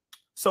 crazy.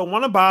 so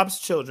one of Bob's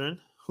children,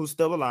 who's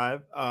still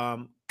alive,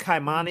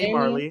 Kaimani Damien?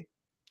 Marley,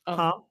 Oh.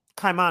 huh?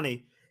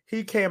 Kaimani,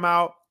 he came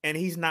out and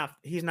he's not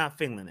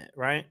feeling it,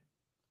 right?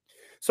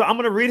 So I'm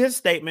gonna read his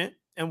statement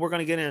and we're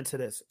gonna get into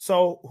this.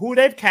 So who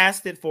they've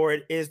casted for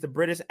it is the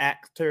British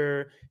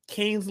actor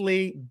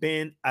Kingsley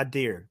Ben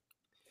Adir.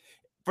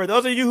 For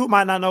those of you who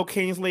might not know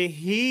Kingsley,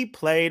 he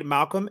played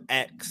Malcolm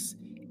X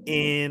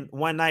in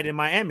One Night in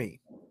Miami,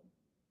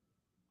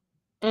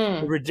 the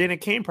Mm. Regina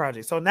King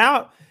project. So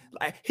now,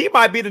 like, he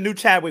might be the new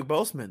Chadwick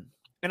Boseman.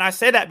 And I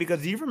say that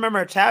because you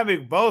remember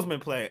Chadwick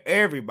Boseman played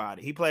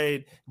everybody. He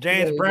played He James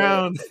really did.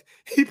 Brown.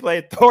 He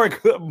played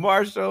Thurgood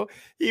Marshall.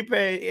 He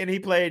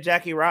played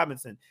Jackie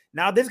Robinson.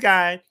 Now this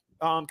guy,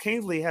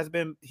 Kingsley,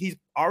 he's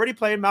already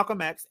played Malcolm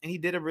X, and he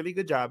did a really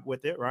good job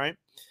with it, right?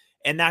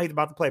 And now he's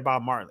about to play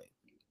Bob Marley,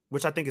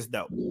 which I think is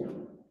dope.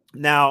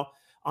 Now,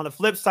 on the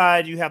flip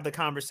side, you have the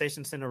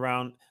conversation centered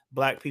around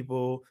Black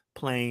people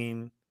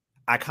playing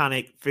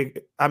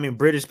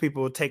British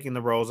people taking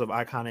the roles of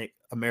iconic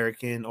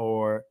American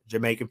or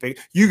Jamaican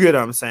figure. You get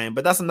what I'm saying?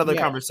 But that's another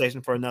Yeah.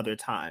 conversation for another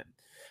time.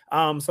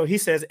 So he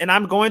says, and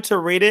I'm going to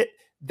read it.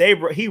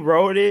 He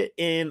wrote it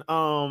in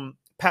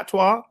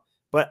patois,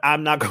 but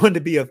I'm not going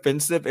to be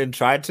offensive and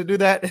try to do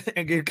that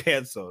and get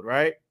canceled,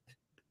 right?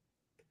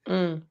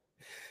 I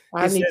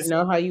He need to says,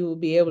 know how you will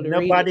be able to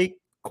read nobody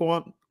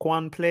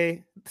quan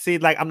play. See,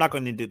 like, I'm not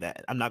going to do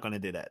that. I'm not going to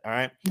do that. All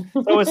right.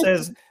 So it it.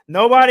 says,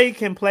 nobody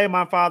can play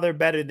my father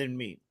better than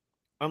me,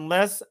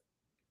 unless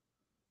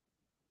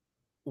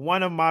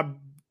one of my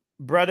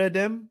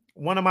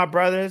one of my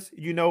brothers,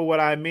 you know what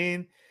I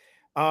mean.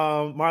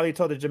 Marley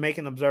told the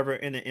Jamaican Observer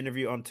in an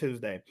interview on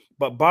Tuesday.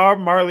 But Bob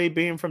Marley,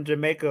 being from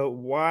Jamaica,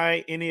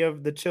 why any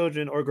of the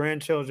children or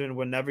grandchildren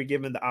were never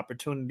given the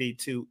opportunity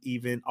to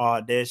even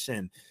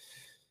audition?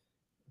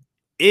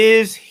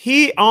 Is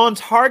he on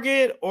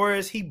target or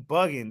is he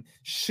bugging?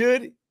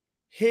 Should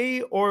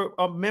he or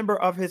a member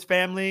of his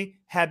family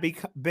have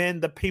been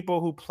the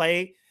people who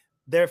play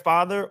their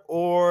father,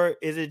 or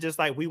is it just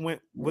like we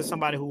went with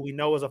somebody who we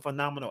know is a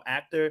phenomenal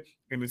actor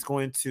and is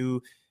going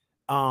to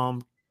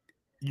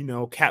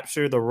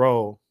capture the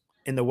role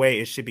in the way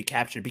it should be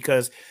captured?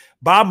 Because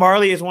Bob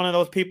Marley is one of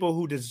those people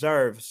who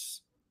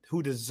deserves a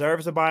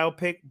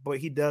biopic, but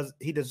he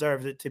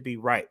deserves it to be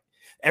right.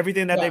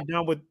 Everything that Yeah. they've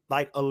done with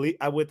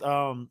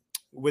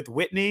with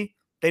Whitney,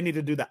 they need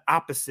to do the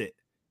opposite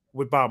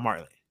with Bob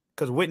Marley,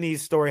 because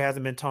Whitney's story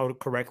hasn't been told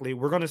correctly.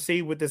 We're going to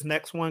see with this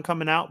next one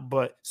coming out,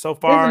 but so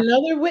There's far,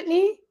 another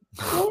Whitney.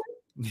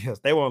 yes,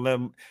 they won't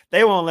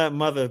let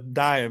mother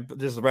die and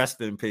just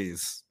rest in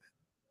peace.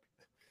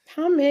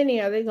 How many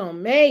are they gonna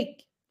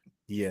make?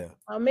 Yeah.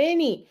 How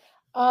many?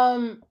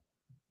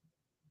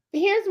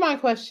 Here's my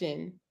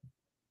question.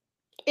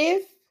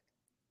 If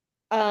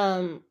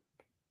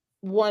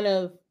one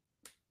of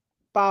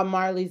Bob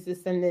Marley's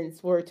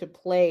descendants were to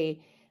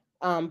play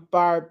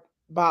Bob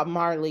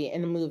Marley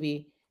in a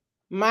movie,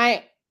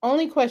 my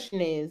only question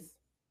is,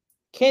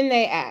 can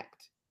they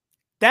act?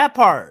 That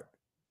part.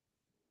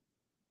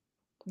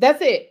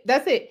 That's it.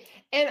 That's it.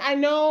 And I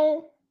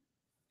know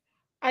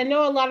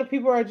a lot of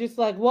people are just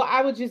like, well,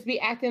 I would just be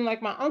acting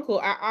like my uncle.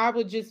 I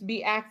would just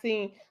be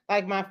acting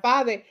like my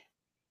father.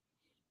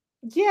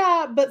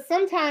 Yeah, but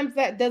sometimes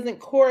that doesn't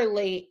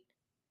correlate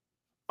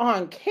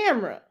on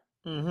camera.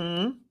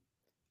 Mm-hmm.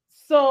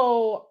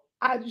 So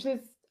I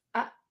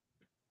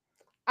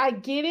I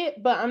get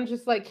it, but I'm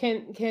just like,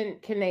 can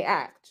they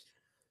act?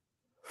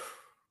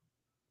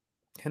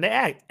 Can they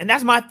act? And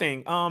that's my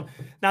thing.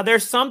 Now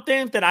there's some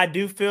things that I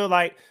do feel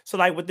like, so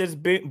like with this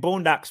big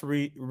Boondocks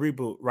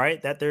reboot, right?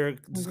 That they're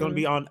just going to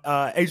be on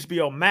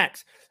HBO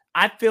Max.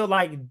 I feel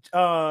like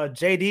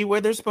JD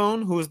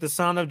Witherspoon, who is the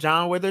son of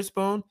John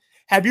Witherspoon.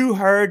 Have you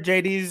heard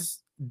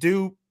JD's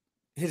do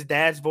his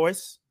dad's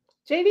voice?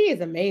 JD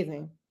is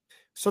amazing.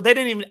 So they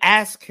didn't even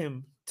ask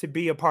him to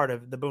be a part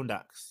of the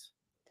Boondocks.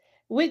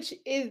 Which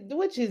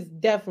is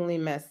definitely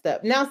messed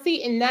up. Now,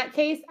 see, in that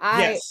case,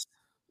 Yes.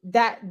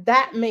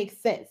 that makes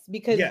sense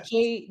because Yes.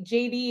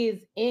 JD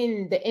is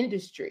in the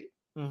industry.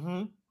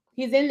 Mm-hmm.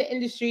 He's in the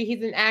industry.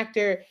 He's an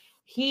actor.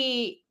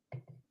 He's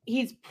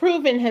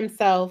proven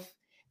himself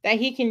that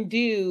he can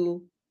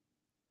do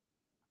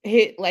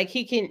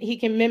he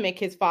can mimic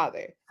his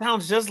father.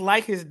 Sounds just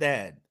like his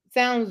dad.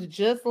 Sounds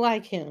just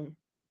like him.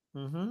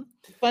 Mm-hmm.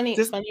 Funny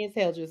as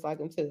hell, just like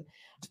him too.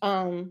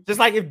 Just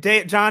like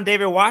if John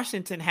David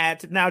Washington had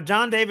to. Now,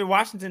 John David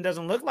Washington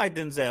doesn't look like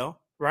Denzel,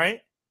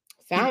 right?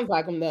 Sounds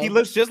like him though. He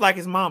looks just like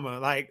his mama,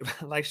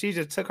 like she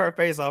just took her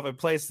face off and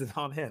placed it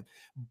on him.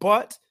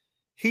 But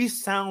he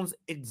sounds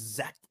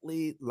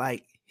exactly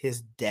like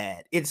his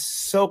dad. It's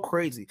so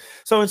crazy.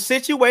 So in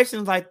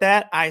situations like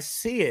that, I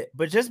see it.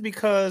 But just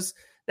because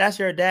that's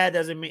your dad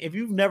doesn't mean, if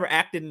you've never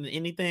acted in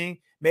anything,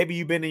 maybe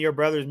you've been in your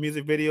brother's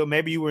music video,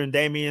 maybe you were in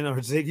Damien or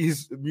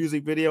Ziggy's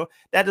music video,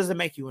 that doesn't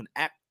make you an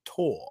actor.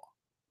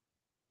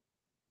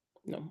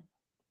 No.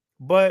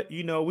 But,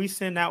 we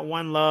send out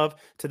one love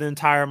to the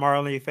entire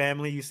Marley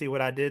family. You see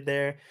what I did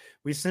there?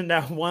 We send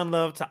out one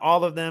love to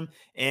all of them.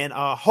 And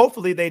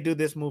hopefully they do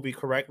this movie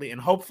correctly. And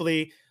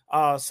hopefully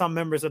some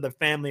members of the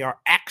family are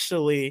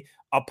actually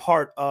a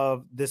part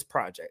of this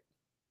project.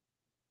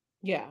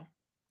 Yeah.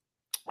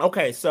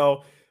 Okay,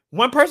 so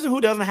one person who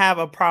doesn't have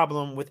a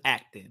problem with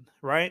acting,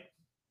 right?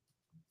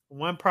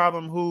 One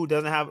person who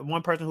doesn't have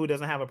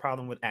a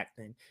problem with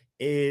acting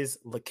is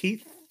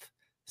Lakeith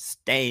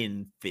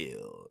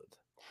Stanfield.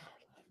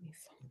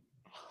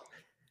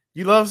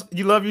 You love some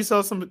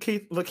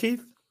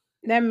Lakeith?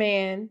 That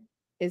man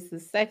is the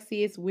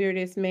sexiest,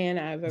 weirdest man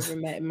I've ever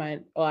met in my.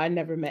 Oh, I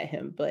never met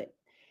him, but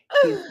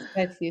he's the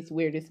sexiest,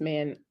 weirdest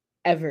man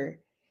ever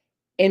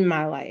in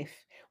my life.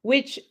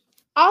 Which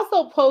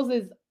also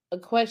poses a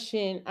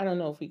question. I don't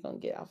know if we're gonna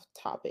get off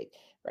topic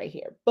right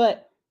here,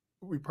 but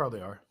we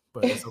probably are.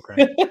 But it's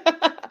okay.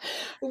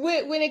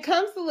 when it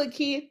comes to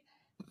Lakeith,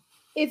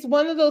 it's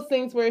one of those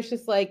things where it's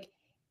just like,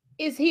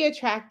 is he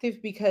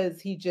attractive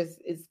because he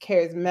just is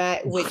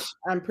charismatic, which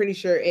I'm pretty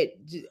sure it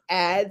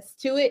adds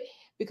to it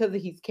because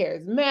he's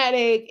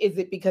charismatic? Is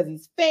it because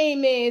he's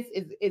famous?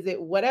 Is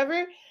it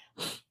whatever?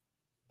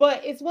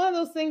 But it's one of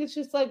those things. It's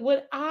just like,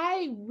 would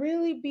I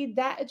really be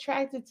that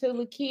attracted to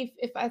Lakeith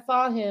if I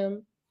saw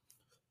him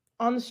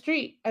on the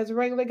street as a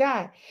regular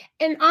guy?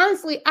 And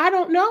honestly, I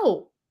don't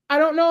know. I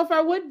don't know if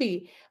I would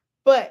be.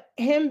 But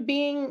him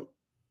being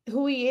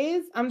who he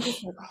is, I'm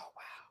just like, oh wow.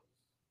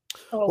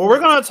 Oh Well, wow. we're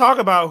gonna talk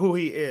about who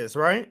he is,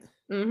 right?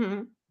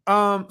 Mm-hmm.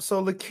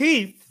 So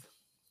Lakeith,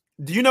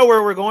 do you know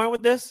where we're going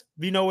with this?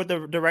 Do you know what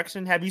the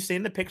direction? Have you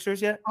seen the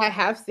pictures yet? I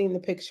have seen the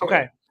picture.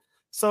 Okay.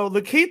 So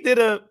Lakeith did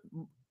a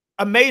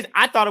amazing.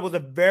 I thought it was a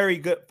very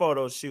good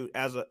photo shoot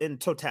in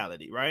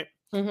totality, right?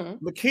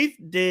 Mm-hmm. Lakeith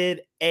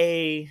did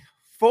a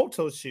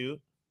photo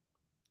shoot,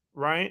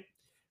 right,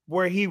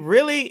 where he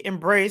really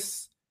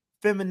embraced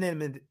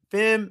femininity.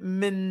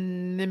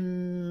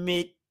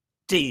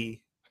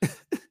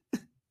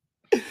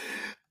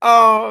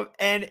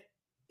 And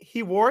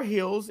he wore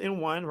heels in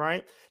one,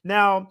 right?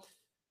 Now,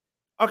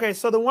 okay,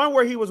 so the one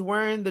where he was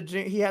wearing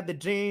he had the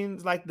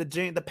jeans, like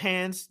the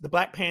pants, the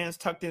black pants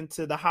tucked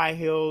into the high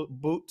heel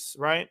boots,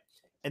 right?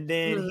 And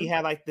then he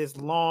had like this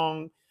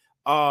long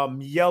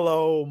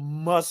yellow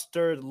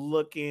mustard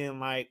looking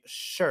like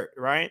shirt,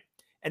 right?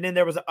 And then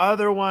there was the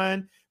other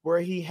one where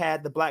he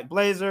had the black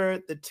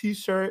blazer, the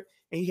t-shirt,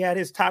 and he had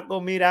his taco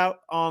meat out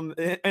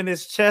in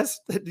his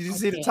chest. Did you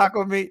see the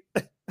taco meat?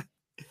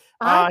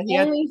 I've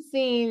only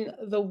seen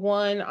the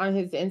one on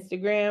his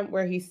Instagram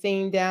where he's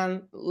sitting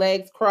down,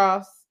 legs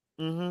crossed,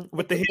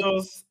 with the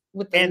heels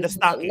and the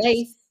stockings.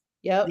 lace.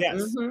 Yep.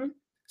 Yes. Mm-hmm.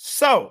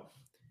 So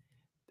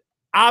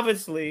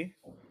obviously,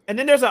 and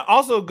then there's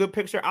also a good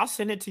picture. I'll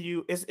send it to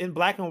you. It's in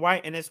black and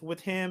white, and it's with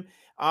him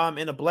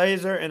in a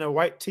blazer and a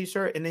white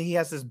t-shirt, and then he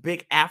has this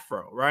big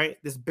afro, right?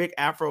 This big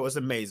afro is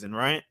amazing,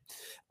 right?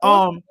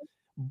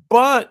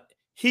 But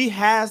he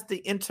has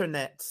the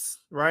internets,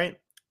 right?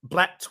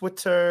 Black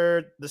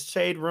Twitter, the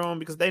Shade Room,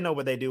 because they know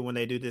what they do when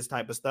they do this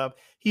type of stuff.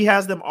 He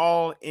has them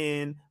all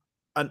in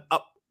an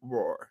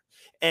uproar,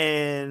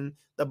 and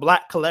the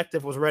Black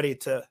collective was ready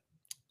to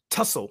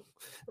tussle,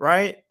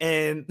 right?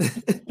 And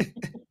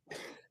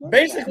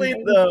basically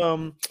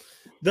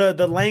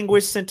the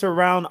language centered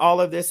around all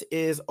of this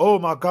is, oh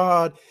my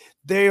God,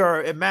 they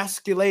are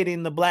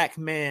emasculating the Black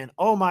man.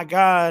 Oh my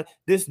God,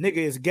 this nigga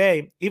is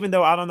gay. Even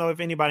though I don't know if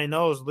anybody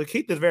knows,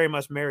 Lakeith is very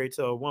much married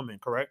to a woman,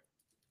 correct?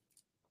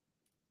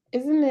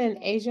 Isn't it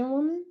an Asian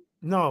woman?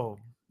 No,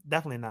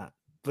 definitely not.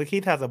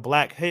 Lakeith has a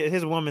black.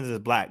 His woman is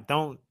black.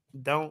 Don't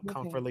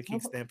come for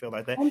Lakeith Stanfield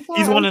like that.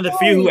 He's one of the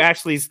few who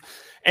actually.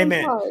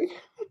 Amen.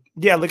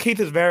 Yeah, Lakeith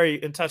is very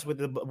in touch with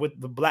the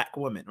Black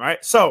woman,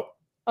 right? So.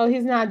 Oh,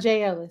 he's not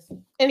Jay Ellis.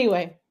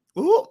 Anyway.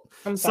 Ooh.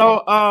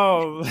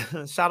 So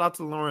shout out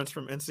to Lawrence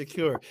from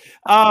Insecure.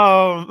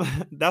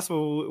 That's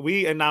what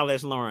we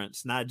acknowledge,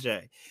 Lawrence, not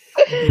Jay.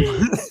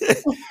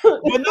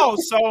 But no,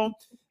 so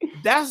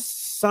that's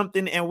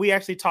something, and we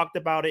actually talked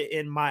about it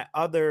in my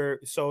other.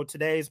 So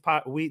today's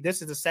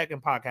this is the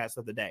second podcast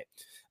of the day.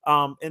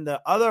 In the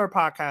other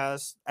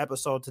podcast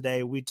episode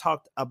today, we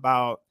talked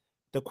about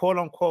the quote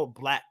unquote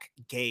Black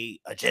gay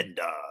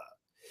agenda,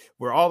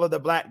 where all of the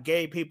Black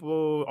gay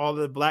people, all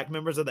the Black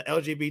members of the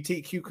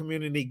LGBTQ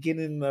community get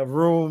in the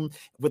room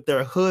with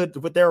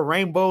their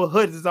rainbow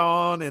hoods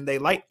on, and they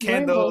light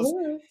candles,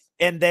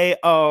 and they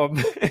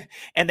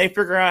and they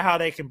figure out how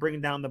they can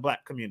bring down the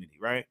Black community,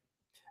 right?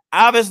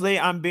 Obviously,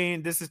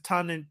 this is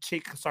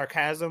tongue-in-cheek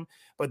sarcasm,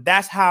 but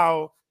that's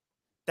how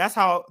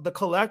the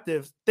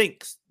collective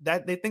thinks,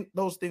 that they think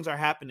those things are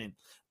happening.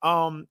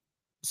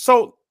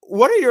 So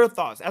what are your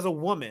thoughts as a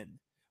woman?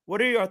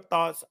 What are your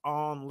thoughts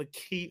on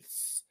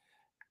Lakeith's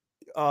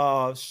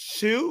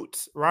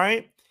shoot,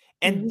 right?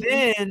 And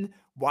then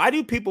why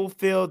do people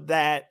feel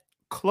that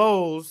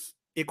clothes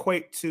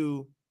equate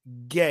to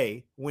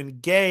gay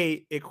when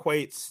gay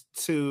equates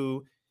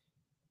to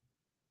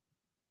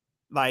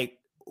like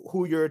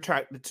who you're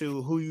attracted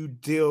to, who you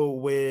deal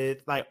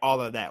with, like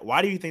all of that?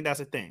 Why do you think that's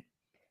a thing?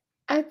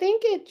 I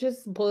think it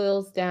just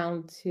boils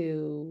down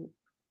to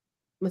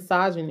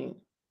misogyny.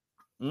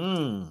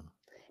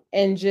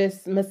 And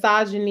just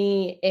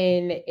misogyny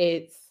in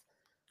its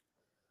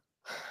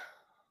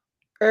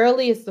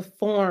earliest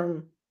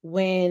form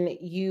when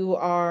you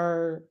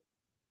are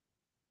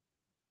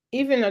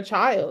even a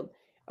child.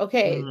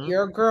 Okay,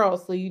 you're a girl,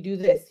 so you do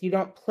this. You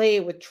don't play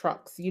with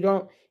trucks. You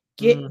don't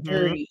get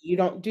dirty. You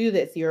don't do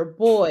this. You're a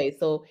boy,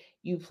 so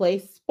you play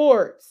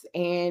sports,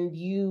 and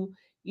you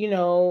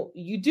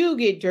do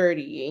get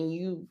dirty, and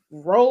you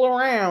roll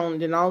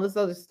around and all this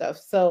other stuff.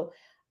 So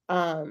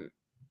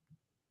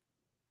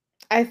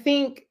I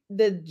think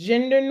the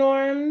gender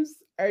norms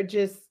are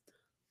just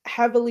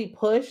heavily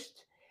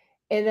pushed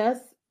in us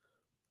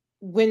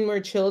when we're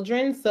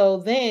children. So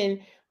then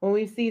when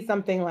we see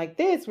something like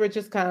this, we're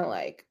just kind of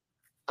like,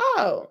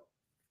 oh,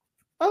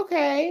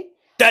 okay.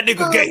 That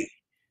nigga gay.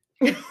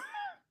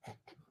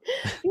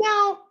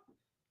 Now,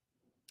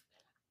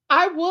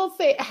 I will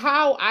say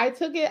how I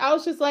took it. I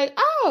was just like,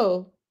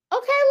 oh,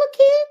 okay, look,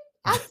 kid.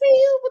 I see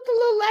you with the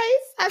little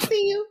lace. I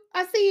see you.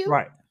 I see you.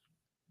 Right.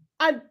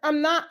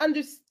 I'm not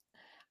under.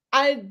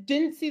 I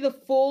didn't see the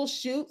full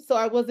shoot, so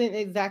I wasn't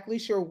exactly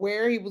sure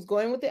where he was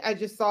going with it. I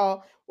just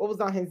saw what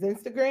was on his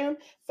Instagram.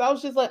 So I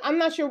was just like, I'm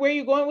not sure where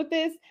you're going with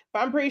this, but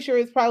I'm pretty sure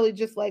it's probably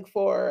just like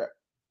for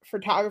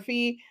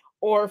photography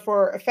or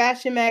for a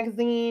fashion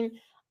magazine.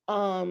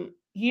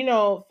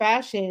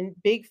 Fashion,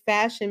 big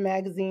fashion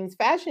magazines,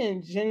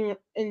 fashion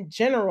in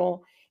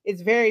general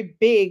is very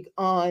big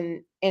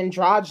on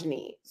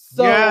androgyny.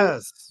 So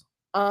Yes.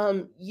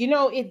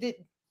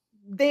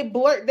 they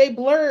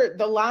blur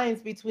the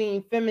lines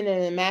between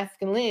feminine and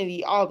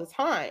masculinity all the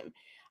time.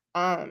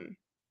 Um,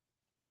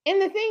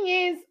 and the thing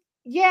is,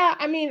 yeah,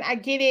 I mean, I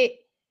get it.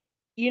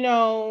 You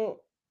know,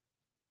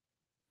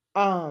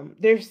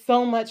 there's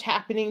so much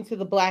happening to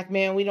the black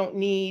man. We don't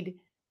need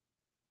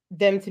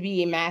them to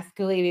be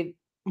emasculated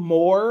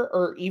more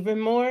or even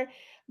more.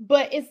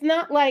 But it's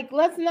not like,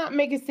 let's not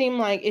make it seem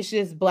like it's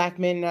just black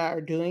men that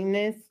are doing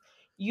this.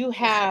 You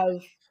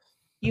have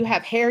you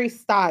have Harry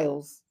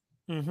Styles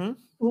Mm-hmm.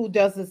 who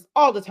does this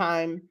all the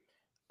time.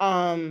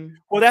 Um,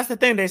 Well, that's the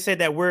thing. They said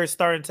that we're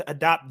starting to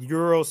adopt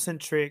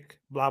Eurocentric,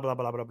 blah blah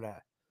blah blah blah.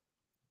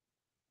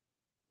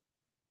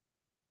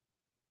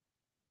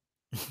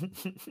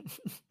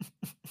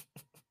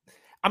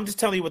 I'm just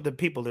telling you what the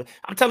people do.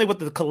 I'm telling you what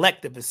the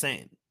collective is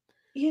saying.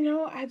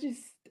 I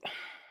just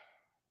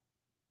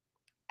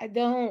I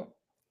don't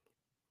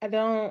I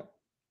don't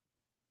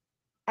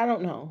I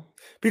don't know.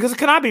 Because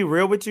can I be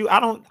real with you? I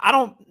don't.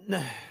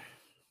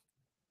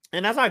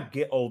 And as I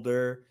get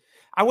older,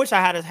 I wish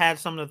I had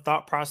some of the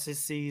thought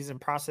processes and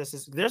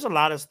processes. There's a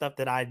lot of stuff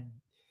that I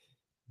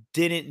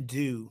didn't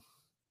do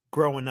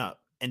growing up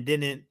and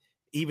didn't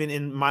even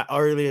in my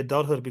early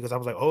adulthood because I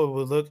was like, oh,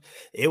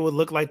 it would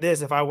look like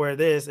this if I wear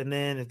this, and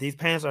then if these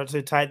pants are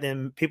too tight,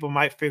 then people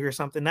might figure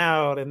something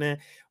out, and then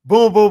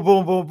boom, boom,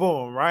 boom, boom,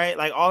 boom, right?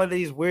 Like all of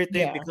these weird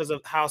things Yeah. because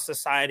of how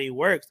society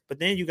works. But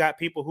then you got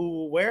people who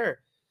will wear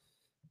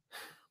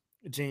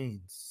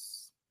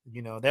jeans.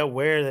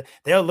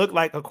 They'll look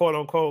like a quote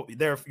unquote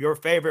they're your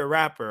favorite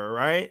rapper,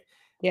 right?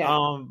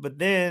 Yeah. But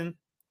then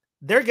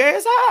they're gay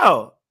as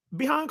hell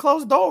behind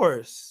closed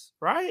doors,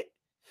 right?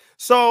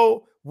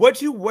 So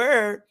what you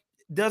wear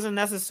doesn't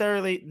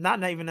necessarily,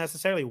 not even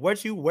necessarily,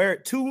 what you wear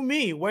to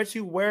me, what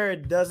you wear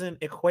doesn't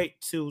equate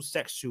to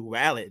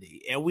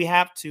sexuality. And we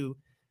have to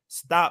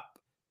stop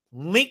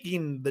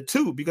linking the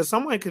two because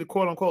someone could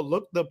quote unquote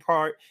look the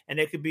part and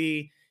it could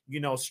be,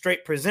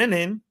 straight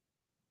presenting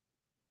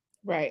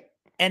Right.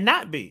 and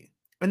not be.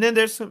 And then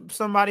there's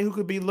somebody who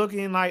could be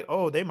looking like,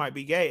 oh, they might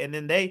be gay. And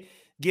then they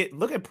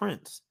look at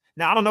Prince.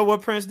 Now, I don't know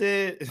what Prince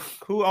did,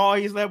 who all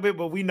he slept with,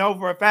 but we know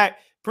for a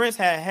fact Prince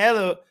had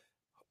hella I can't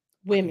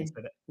Women.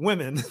 say that.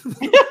 Women.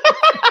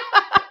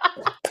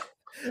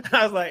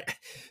 I was like,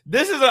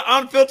 this is an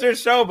unfiltered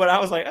show, but I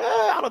was like,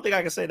 I don't think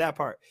I can say that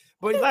part.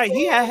 But like,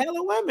 he had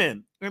hella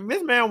women. And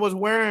this man was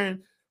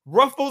wearing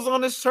ruffles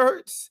on his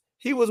shirts.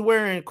 He was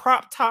wearing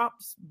crop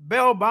tops,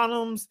 bell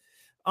bottoms,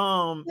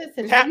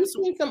 Listen, have you caps.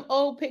 seen some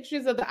old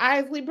pictures of the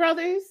Isley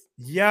brothers?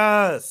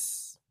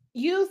 Yes.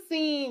 You've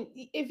seen,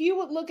 if you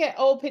would look at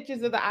old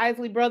pictures of the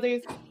Isley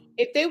brothers,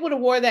 if they would have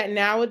wore that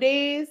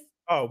nowadays,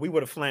 Oh, we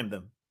would have flamed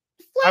them.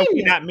 I flame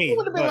mean, them. not You me,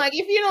 would have been but like,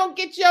 if you don't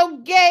get your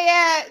gay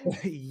ass.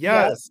 Yep.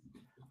 yes.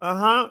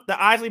 The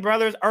Isley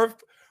brothers, Earth,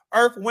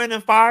 Wind,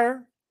 and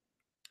Fire.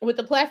 With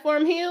the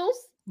platform heels.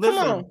 Come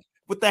Listen, on.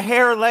 with the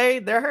hair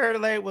laid, their hair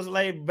laid was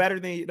laid better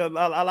than a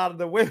lot of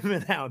the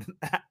women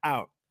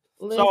out.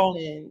 So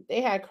Listen, they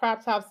had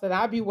crop tops that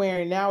I be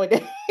wearing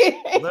nowadays.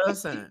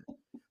 listen.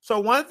 So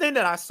one thing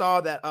that I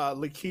saw that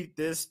Lakeith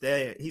this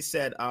day, he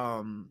said,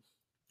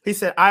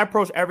 I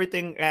approach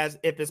everything as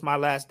if it's my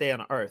last day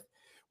on earth.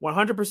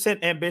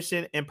 100%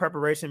 ambition and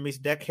preparation meets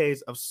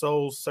decades of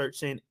soul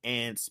searching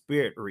and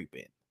spirit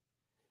reaping.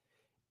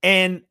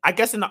 And I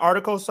guess in the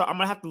article, so I'm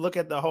gonna have to look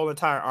at the whole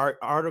entire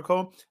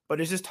article,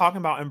 but it's just talking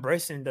about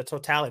embracing the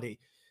totality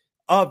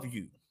of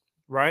you,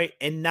 right?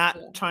 And not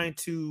Yeah. trying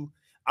to.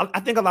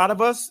 I think a lot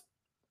of us,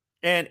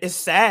 and it's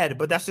sad,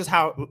 but that's just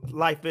how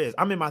life is.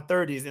 I'm in my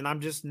 30s, and I'm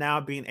just now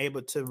being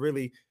able to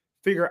really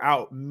figure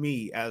out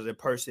me as a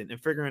person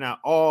and figuring out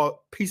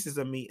all pieces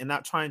of me, and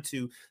not trying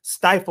to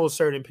stifle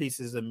certain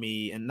pieces of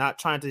me, and not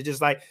trying to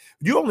just like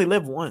you only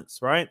live once,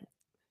 right?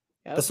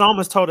 The Yep.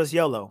 psalmist told us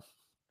YOLO.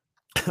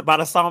 By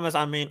the psalmist,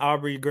 I mean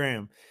Aubrey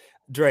Graham,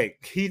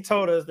 Drake. He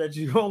told us that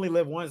you only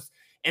live once.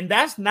 And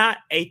that's not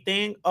a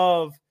thing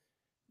of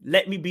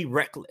let me be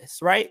reckless,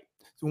 right?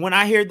 So when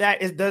I hear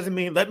that, it doesn't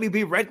mean let me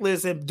be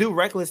reckless and do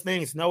reckless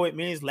things. No, it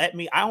means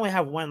I only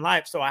have one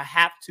life. So I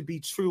have to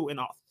be true and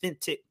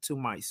authentic to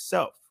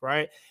myself,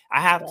 right? I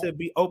have Right. to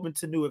be open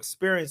to new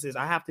experiences.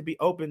 I have to be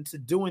open to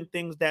doing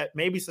things that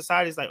maybe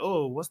society's like,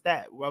 oh, what's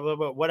that?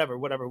 Whatever,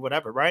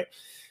 whatever, right?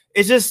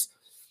 It's just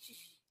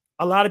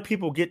a lot of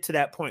people get to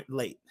that point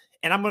late.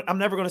 And I'm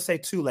never going to say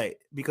too late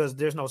because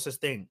there's no such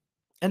thing.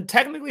 And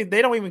technically,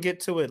 they don't even get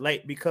to it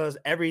late because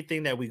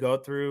everything that we go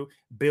through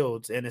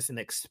builds and it's an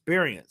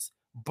experience.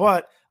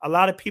 But a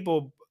lot of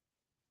people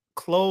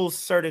close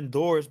certain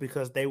doors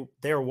because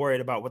they're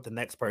worried about what the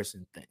next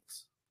person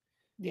thinks.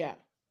 Yeah.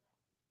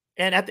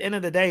 And at the end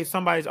of the day,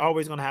 somebody's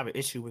always going to have an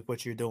issue with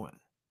what you're doing.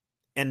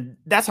 And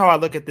that's how I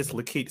look at this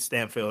Lakeith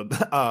Stanfield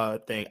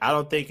thing. I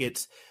don't think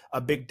it's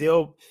a big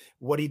deal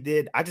what he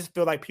did. I just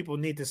feel like people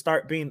need to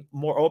start being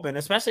more open,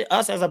 especially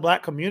us as a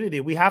Black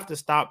community. We have to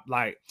stop,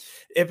 like,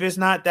 if it's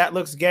not that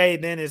looks gay,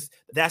 then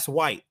that's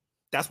white.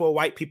 That's what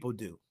white people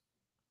do,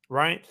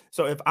 right?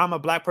 So if I'm a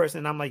Black person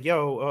and I'm like,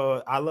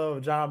 yo, I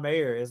love John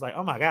Mayer, it's like,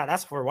 oh my God,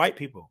 that's for white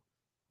people.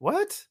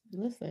 What?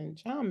 Listen,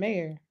 John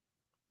Mayer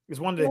is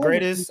one of the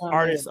greatest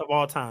artists of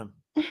all time,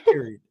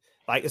 period.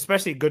 Like,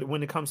 especially good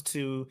when it comes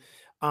to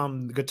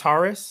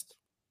guitarist,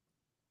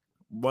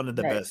 one of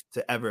the best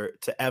to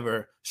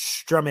ever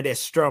strum it as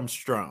strum.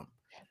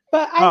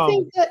 But I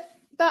think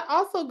that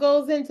also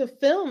goes into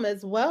film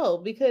as well,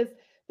 because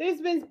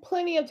there's been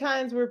plenty of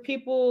times where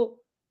people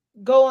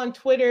go on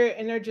Twitter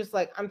and they're just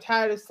like, I'm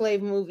tired of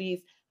slave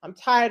movies. I'm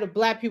tired of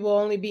Black people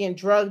only being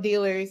drug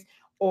dealers,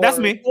 or that's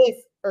me.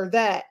 This or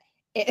that.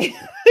 And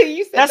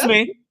you said that's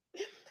me.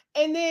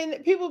 And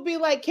then people be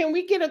like, can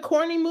we get a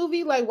corny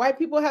movie? Like, white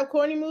people have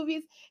corny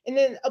movies. And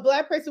then a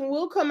Black person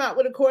will come out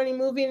with a corny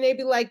movie and they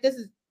be like,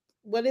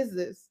 what is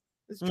this?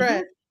 It's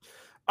trash.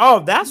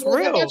 Oh, that's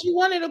real. I thought you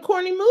wanted a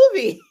corny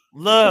movie.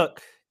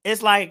 Look,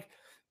 it's like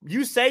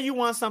you say you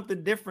want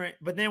something different,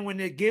 but then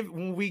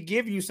when we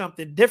give you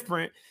something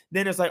different,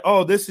 then it's like,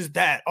 oh, this is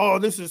that. Oh,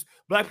 this is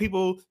Black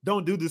people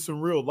don't do this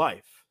in real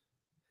life.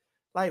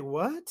 Like,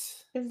 what?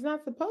 It's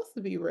not supposed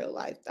to be real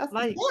life. That's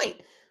the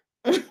point.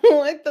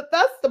 Like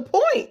that's the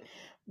point.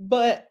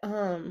 But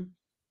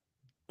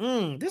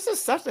this is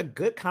such a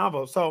good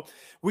combo. So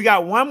we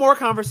got one more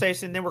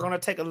conversation, then we're going to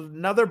take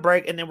another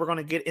break, and then we're going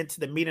to get into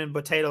the meat and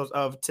potatoes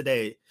of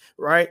today,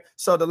 right?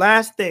 So the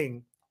last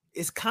thing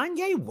is,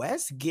 Kanye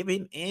West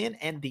giving in?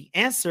 And the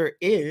answer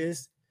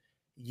is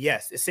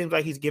yes. It seems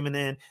like he's giving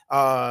in.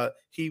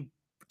 He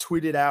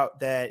tweeted out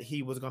that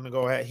he was going to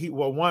go ahead.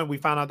 We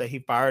found out that he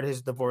fired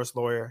his divorce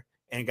lawyer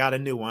and got a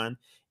new one.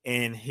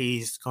 And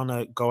he's going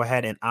to go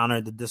ahead and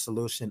honor the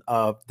dissolution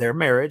of their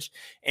marriage.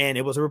 And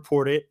it was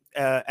reported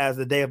as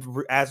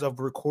of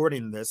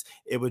recording this,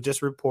 it was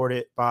just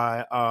reported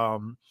by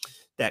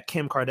that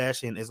Kim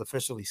Kardashian is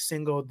officially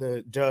single.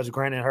 The judge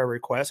granted her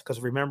request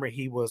because remember,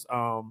 he was,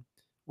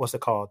 what's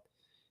it called?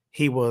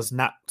 He was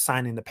not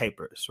signing the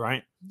papers,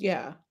 right?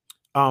 Yeah.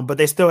 But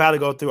they still had to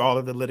go through all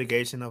of the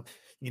litigation of,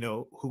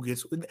 who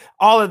gets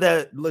all of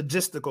the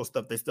logistical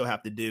stuff they still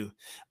have to do.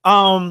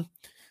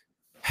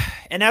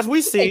 And as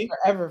we see,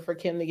 forever for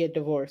Kim to get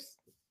divorced.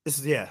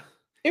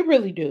 It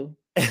really do.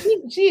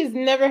 She has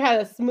never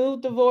had a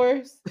smooth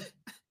divorce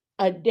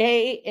a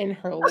day in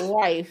her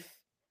life.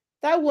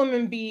 That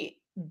woman be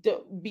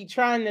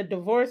trying to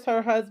divorce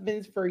her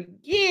husbands for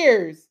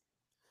years.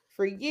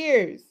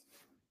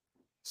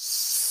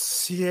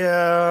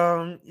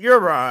 Yeah,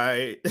 you're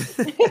right.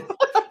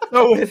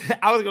 So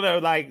I was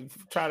gonna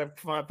try to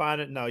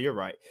find it. No, you're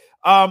right.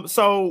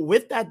 So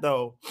with that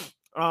though,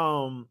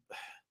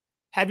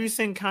 have you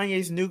seen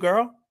Kanye's new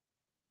girl?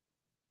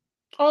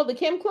 Oh, the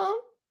Kim clone?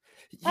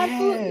 Yeah.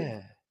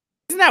 Absolutely.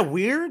 Isn't that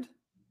weird?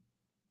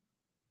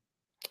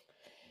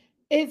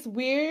 It's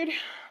weird,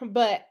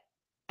 but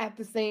at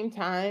the same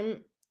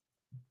time,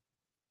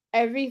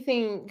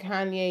 everything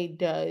Kanye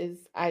does,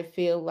 I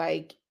feel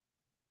like,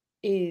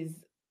 is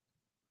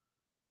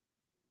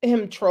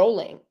him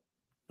trolling.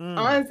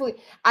 Honestly,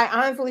 I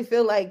honestly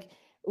feel like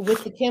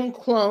with the Kim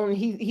clone,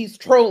 he's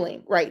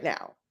trolling right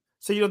now.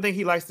 So you don't think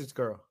he likes this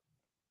girl?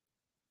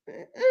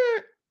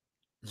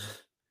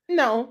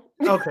 No.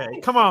 Okay,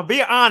 come on,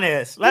 be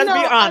honest. Let's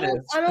be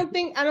honest. I don't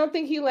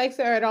think he likes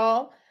her at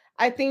all.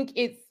 I think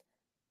it's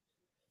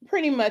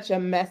pretty much a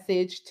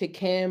message to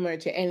Kim or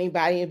to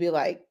anybody and be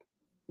like,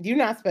 you're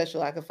not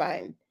special. I could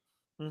find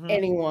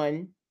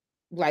anyone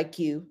like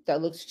you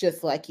that looks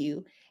just like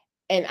you,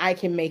 and I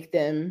can make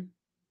them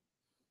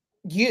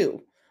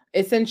you,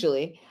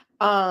 essentially.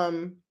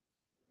 So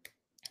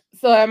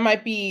that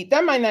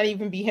might not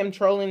even be him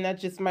trolling. That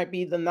just might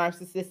be the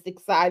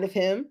narcissistic side of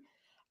him.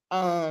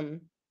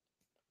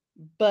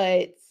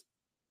 But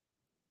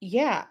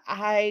yeah,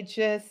 a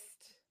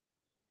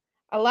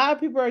lot of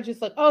people are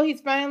just like, oh,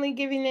 he's finally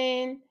giving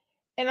in.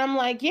 And I'm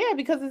like, yeah,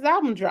 because his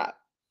album dropped.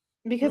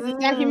 Because his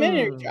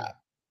documentary dropped.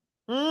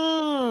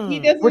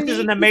 Which is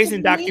an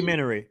amazing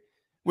documentary.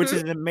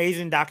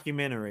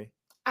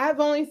 I've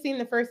only seen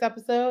the first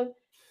episode.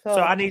 So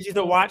I need you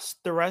to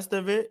watch the rest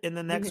of it in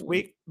the next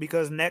week,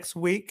 because next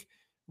week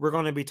we're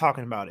going to be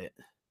talking about it.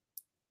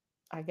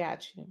 I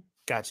got you.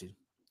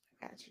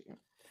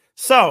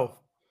 So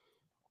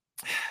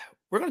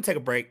we're going to take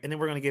a break, and then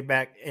we're going to get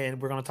back,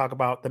 and we're going to talk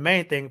about the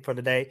main thing for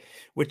the day,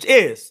 which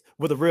is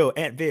with a real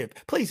Aunt Viv.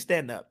 Please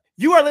stand up.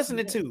 You are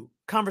listening to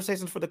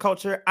Conversations for the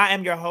Culture. I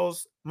am your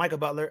host, Micah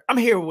Butler. I'm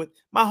here with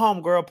my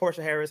homegirl,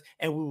 Portia Harris,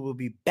 and we will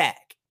be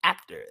back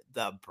after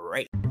the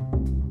break.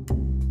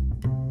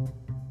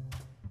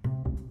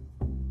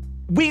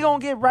 We gonna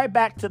get right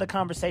back to the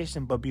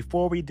conversation, but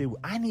before we do,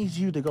 I need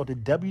you to go to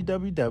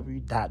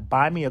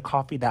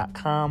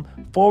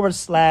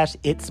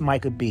www.buymeacoffee.com/it's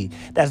Micah B.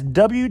 That's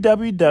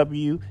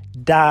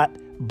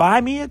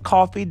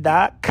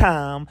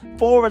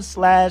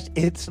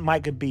www.buymeacoffee.com/it's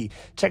Micah B.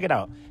 Check it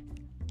out.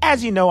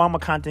 As you know, I'm a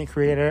content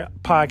creator,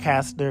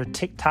 podcaster,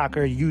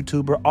 TikToker,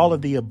 YouTuber, all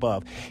of the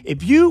above.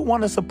 If you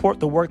want to support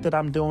the work that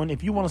I'm doing,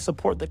 if you want to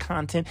support the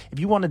content, if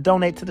you want to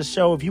donate to the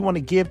show, if you want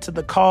to give to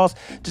the cause,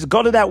 just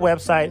go to that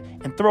website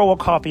and throw a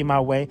coffee my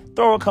way,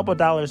 throw a couple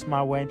dollars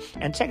my way,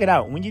 and check it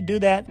out. When you do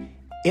that,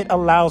 it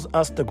allows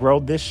us to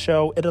grow this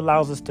show. It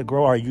allows us to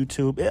grow our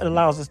YouTube. It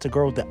allows us to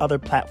grow the other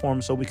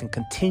platforms so we can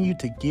continue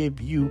to give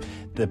you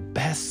the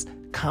best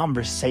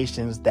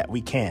conversations that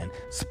we can.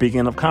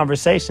 Speaking of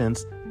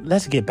conversations,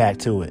 let's get back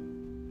to it.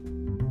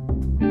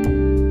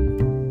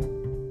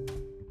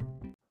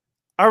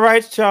 All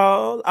right,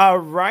 y'all. All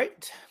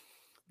right.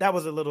 That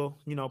was a little,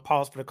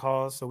 pause for the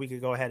cause so we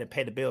could go ahead and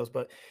pay the bills.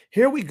 But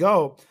here we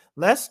go.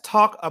 Let's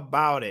talk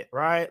about it,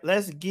 right?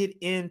 Let's get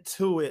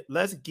into it.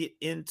 My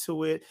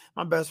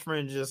best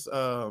friend just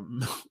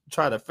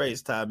tried to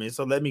FaceTime me.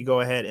 So let me go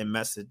ahead and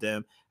message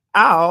them.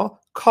 I'll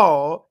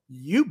call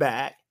you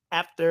back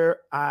after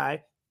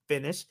I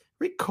finish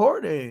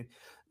recording.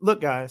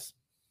 Look, guys.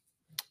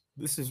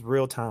 This is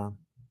real time.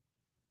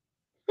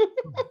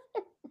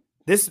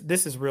 This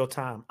is real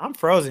time. I'm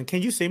frozen.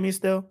 Can you see me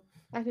still?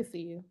 I can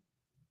see you.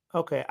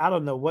 Okay. I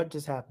don't know what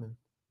just happened.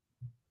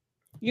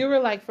 You were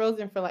like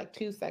frozen for like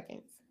 2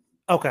 seconds.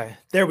 Okay.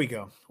 There we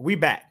go. We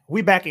back.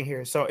 We back in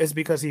here. So it's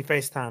because he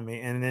FaceTimed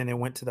me and then it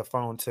went to the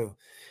phone too.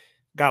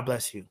 God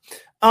bless you.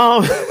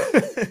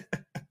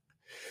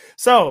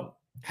 So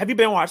have you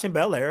been watching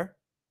Bel-Air?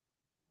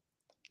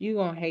 You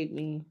gonna hate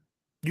me.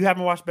 You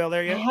haven't watched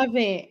Bel-Air yet? I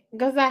haven't,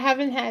 because I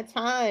haven't had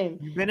time.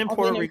 You've been in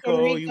Puerto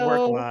Rico. You work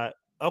a lot.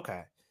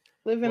 Okay.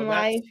 Living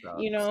life,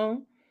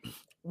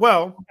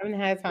 Well, I haven't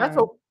had time.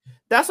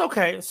 That's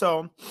okay.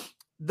 So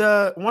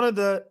one of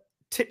the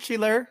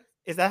titular,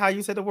 is that how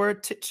you say the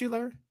word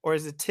titular? Or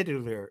is it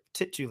titular?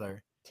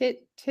 Titular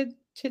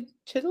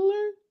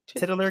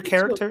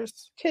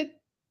characters?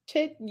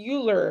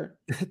 Titular.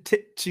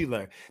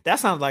 Titular. That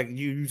sounds like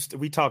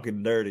we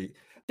talking dirty.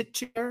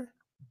 Titular?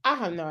 I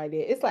have no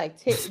idea. It's like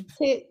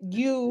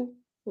titular.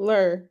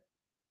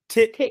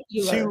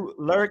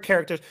 Titular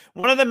characters.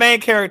 One of the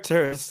main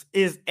characters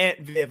is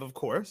Aunt Viv, of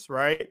course,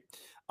 right?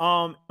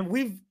 And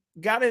we've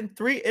gotten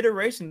 3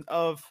 iterations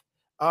of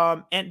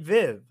Aunt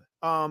Viv.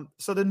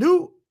 So the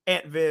new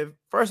Aunt Viv,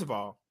 first of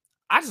all,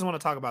 I just want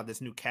to talk about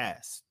this new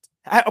cast.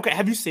 Okay,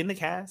 have you seen the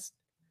cast?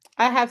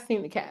 I have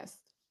seen the cast.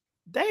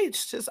 They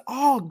just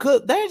all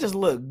good. They just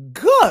look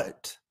good.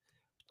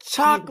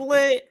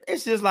 Chocolate.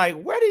 It's just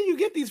like, where do you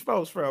get these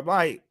folks from?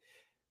 Like,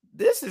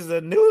 this is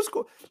a new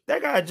school. They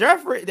got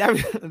Jeffrey,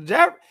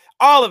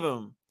 all of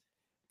them.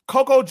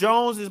 Coco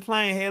Jones is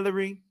playing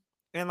Hillary,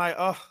 and like,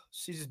 oh,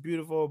 she's just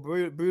beautiful,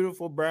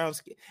 beautiful brown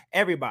skin.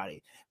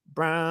 Everybody,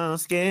 brown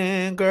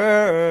skin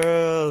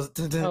girls.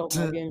 Oh, my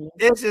goodness.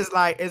 It's just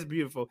like, it's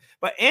beautiful.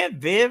 But Aunt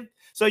Viv,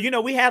 so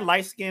we had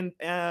light skinned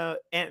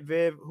Aunt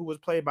Viv, who was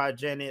played by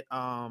Janet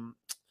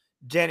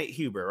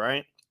Huber,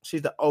 right?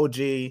 She's the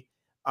OG.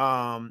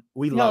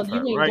 We love her.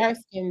 You mean right? dark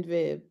skinned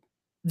Viv?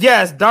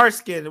 Yes, dark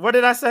skinned. What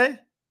did I say?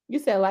 You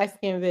said light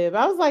skinned Viv.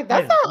 I was like,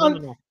 that's not.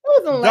 It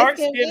wasn't dark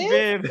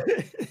skinned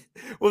Viv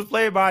was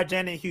played by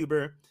Janet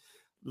Huber.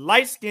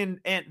 Light skinned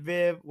Aunt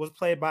Viv was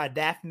played by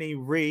Daphne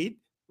Reed.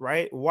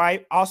 Right,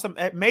 white, awesome,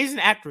 amazing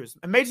actress.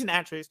 And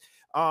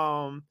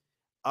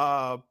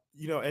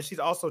she's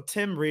also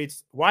Tim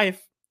Reed's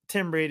wife.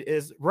 Tim Reed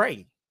is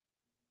Ray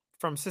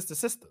from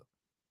Sister.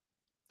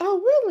 Oh,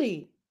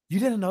 really? You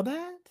didn't know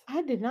that?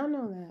 I did not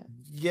know that.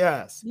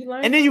 Yes.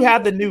 And then you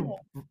have the new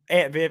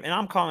Aunt Viv, and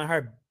I'm calling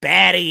her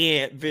Baddie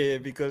Aunt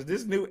Viv because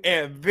this new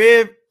Aunt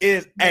Viv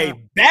is a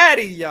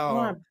baddie, y'all.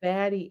 My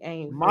baddie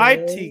Aunt Viv.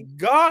 Mighty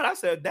God. I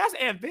said, that's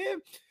Aunt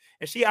Viv.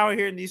 And she out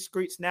here in these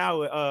streets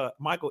now with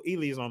Michael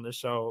Ealy's on the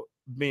show,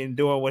 doing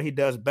what he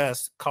does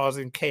best,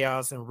 causing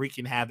chaos and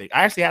wreaking havoc.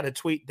 I actually had a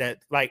tweet that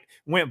like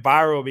went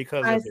viral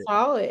because of it. I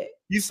saw it.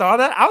 You saw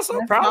that? I was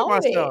so proud of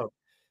myself.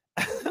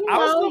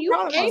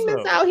 You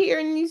famous out here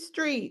in these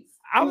streets.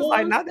 I was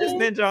like, not this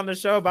ninja on the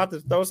show about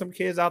to throw some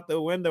kids out the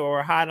window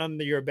or hide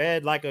under your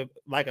bed like a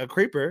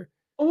creeper.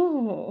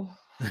 Oh,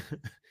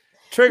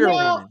 trigger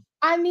warning.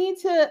 I need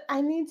to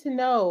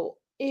know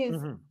is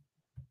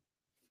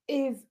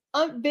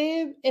Aunt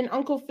Viv and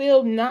Uncle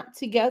Phil not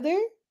together?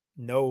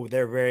 No,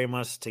 they're very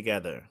much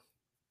together.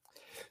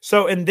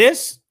 So in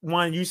this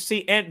one, you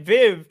see Aunt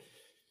Viv,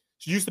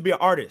 she used to be an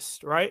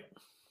artist, right?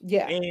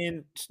 Yeah.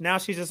 And now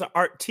she's just an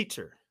art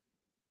teacher.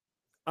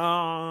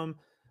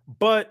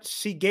 But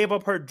she gave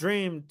up her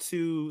dream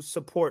to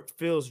support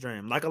Phil's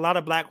dream, like a lot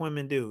of Black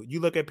women do.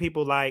 You look at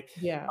people like,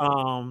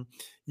 you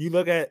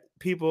look at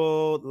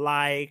people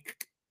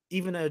like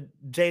even a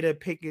Jada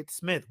Pinkett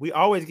Smith. We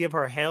always give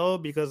her hell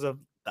because of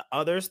the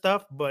other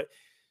stuff, but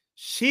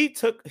she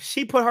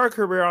put her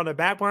career on the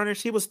back burner.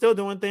 She was still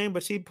doing things,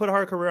 but she put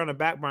her career on the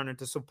back burner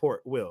to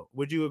support Will.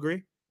 Would you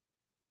agree?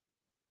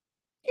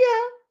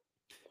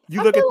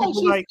 You I look at feel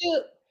like people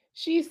like,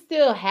 she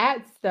still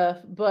had stuff,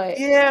 but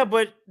yeah,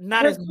 but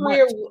not her as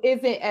career much.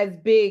 isn't as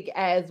big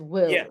as Yes,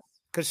 Will's.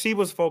 because she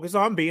was focused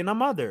on being a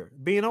mother,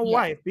 being a Yeah.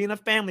 wife, being a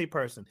family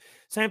person.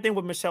 Same thing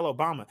with Michelle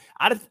Obama.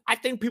 I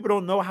think people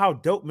don't know how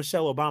dope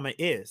Michelle Obama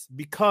is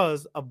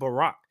because of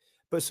Barack.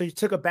 But so he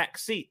took a back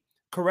seat.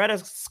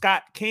 Coretta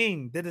Scott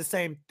King did the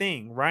same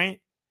thing, right?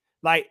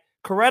 Like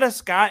Coretta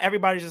Scott,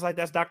 everybody's just like,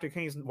 that's Dr.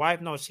 King's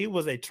wife. No, she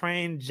was a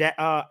trained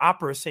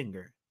opera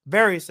singer,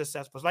 very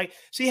successful. Like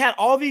she had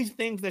all these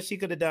things that she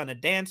could have done, a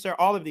dancer,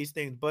 all of these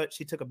things, but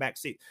she took a back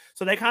seat.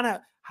 So they kind of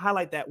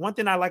highlight that. One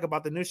thing I like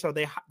about the new show,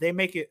 they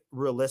make it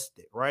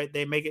realistic, right?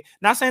 They make it,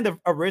 not saying the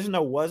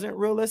original wasn't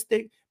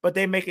realistic, but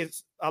they make it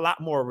a lot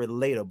more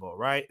relatable,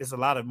 right? There's a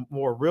lot of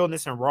more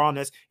realness and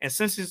rawness. And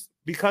since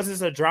because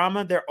it's a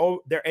drama,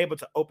 they're able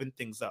to open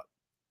things up.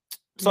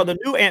 So the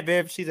new Aunt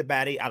Viv, she's a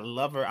baddie. I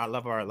love her. I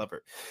love her. I love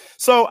her.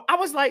 So I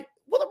was like,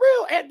 will the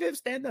real Aunt Viv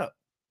stand up?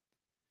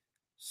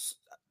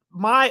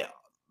 My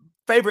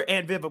favorite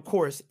Aunt Viv, of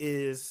course,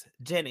 is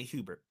Janet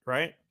Hubert,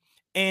 right?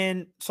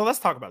 And so let's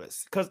talk about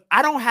this because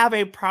I don't have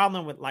a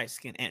problem with light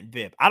skin Aunt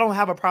Viv. I don't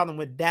have a problem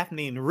with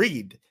Daphne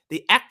Reed,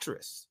 the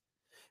actress,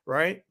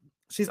 right?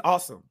 She's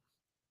awesome.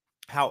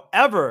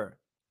 However,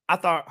 I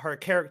thought her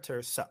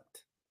character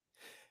sucked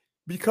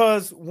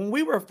because when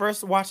we were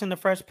first watching The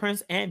Fresh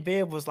Prince, Aunt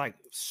Viv was like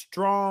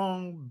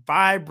strong,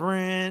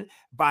 vibrant,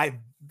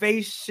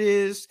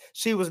 vivacious.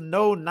 She was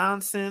no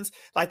nonsense,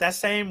 like that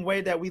same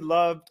way that we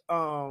loved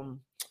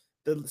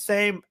the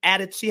same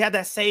attitude. She had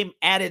that same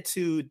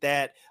attitude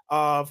that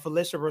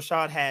Felicia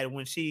Rashad had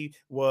when she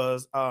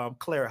was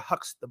Claire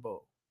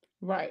Huxtable.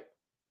 Right.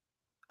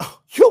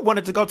 You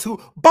wanted to go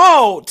to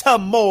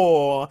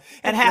Baltimore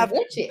and have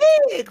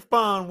big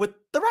fun with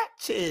the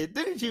ratchet,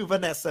 didn't you,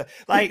 Vanessa?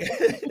 Like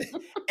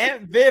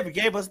Aunt Viv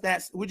gave us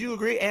that. Would you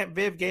agree? Aunt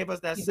Viv gave us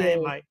that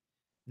same like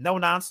no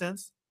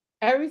nonsense.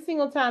 Every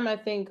single time I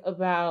think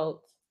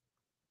about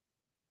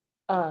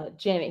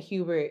Janet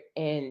Hubert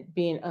and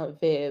being Aunt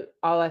Viv,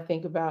 all I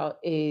think about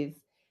is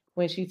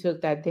when she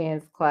took that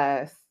dance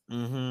class,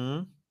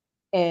 and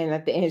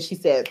at the end she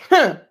said,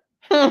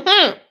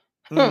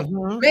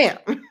 "Ma'am,"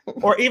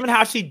 or even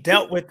how she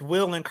dealt with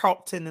Will and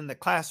Carlton in the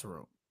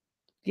classroom.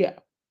 Yeah,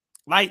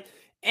 like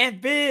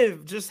Aunt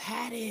Viv just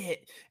had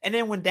it. And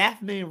then when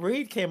Daphne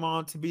Reed came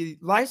on to be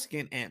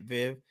light-skinned Aunt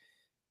Viv,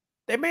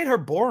 they made her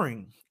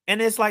boring. And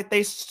it's like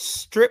they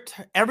stripped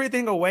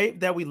everything away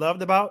that we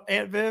loved about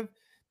Aunt Viv.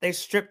 They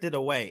stripped it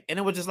away. And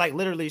it was just like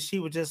literally she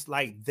was just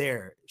like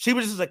there. She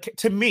was just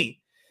to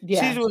me.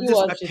 Yeah, she was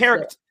just a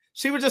character.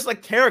 She was just a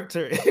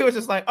character. It was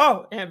just like,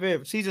 oh, Aunt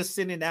Viv. She's just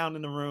sitting down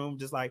in the room,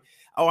 just like,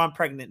 oh, I'm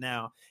pregnant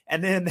now.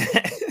 And then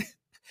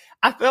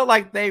I felt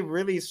like they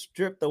really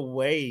stripped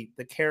away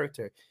the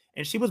character.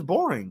 And she was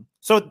boring.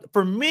 So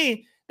for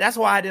me, that's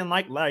why I didn't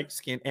like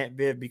light-skinned Aunt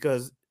Viv,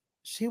 because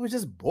she was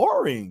just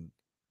boring.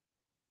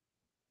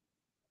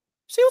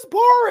 She was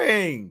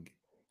boring.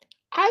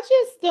 I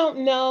just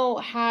don't know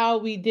how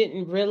we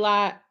didn't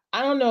realize.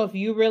 I don't know if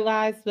you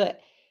realized,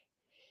 but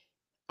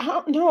I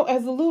don't know.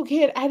 As a little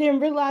kid, I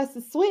didn't realize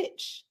the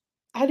switch.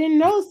 I didn't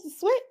notice the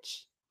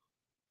switch.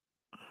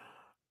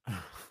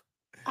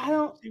 I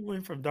don't. She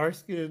went from dark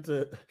skin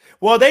to.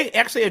 Well, they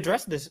actually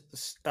addressed this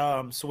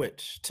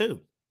switch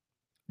too.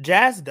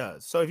 Jazz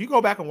does. So if you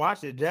go back and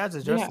watch it, Jazz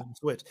addresses the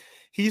switch.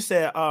 He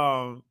said,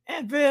 Aunt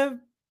Viv,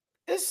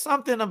 it's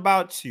something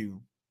about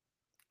you.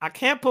 I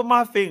can't put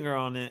my finger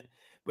on it,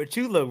 but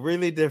you look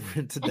really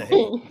different today.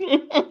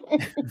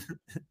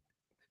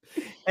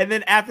 And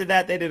then after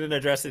that, they didn't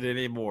address it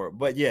anymore.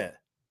 But yeah,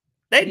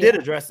 they did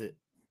address it.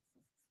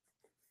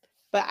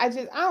 But I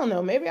don't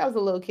know. Maybe I was a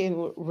little kid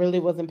who really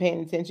wasn't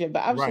paying attention,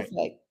 but I was just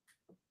like.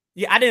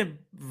 Yeah, I didn't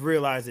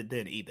realize it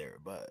then either,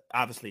 but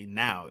obviously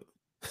now.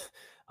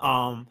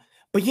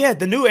 But yeah,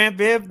 the new Aunt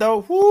Viv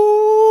though,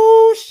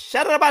 whoo,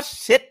 shut it about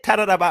shit, cut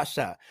it about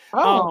shot.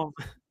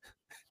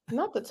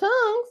 Not the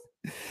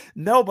tongues.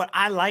 No, but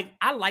I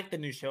like the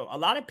new show. A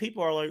lot of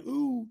people are like,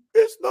 ooh,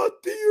 it's not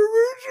the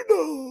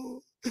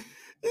original.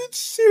 It's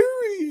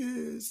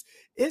serious.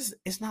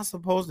 It's not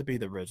supposed to be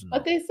the original.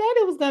 But they said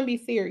it was gonna be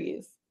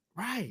serious.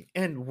 Right.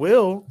 And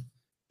Will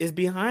is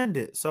behind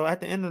it. So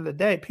at the end of the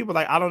day, people are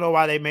like, I don't know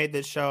why they made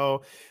this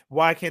show.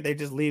 Why can't they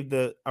just leave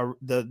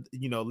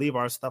leave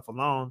our stuff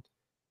alone?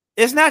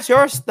 It's not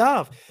your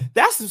stuff.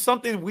 That's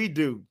something we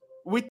do.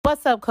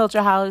 What's up,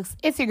 Cultureholics?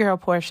 It's your girl,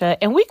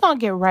 Portia, and we're going to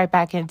get right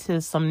back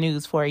into some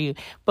news for you.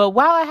 But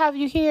while I have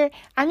you here,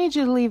 I need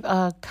you to leave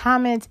a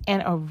comment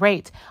and a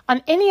rate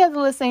on any of the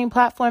listening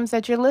platforms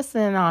that you're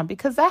listening on,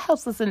 because that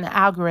helps us in the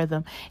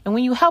algorithm. And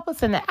when you help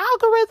us in the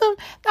algorithm,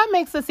 that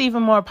makes us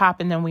even more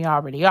popping than we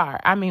already are.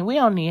 I mean, we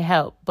don't need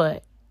help,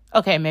 but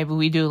okay, maybe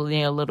we do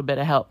need a little bit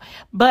of help.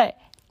 But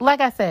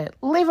like I said,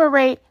 leave a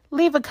rate,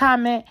 leave a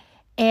comment,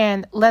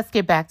 and let's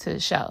get back to the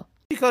show.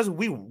 Because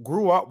we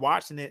grew up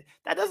watching it,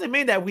 that doesn't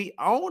mean that we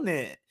own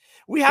it.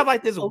 We have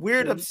like this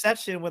weird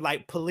obsession with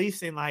like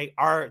policing like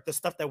the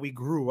stuff that we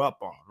grew up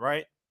on,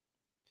 right?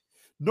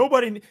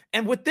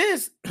 And with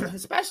this,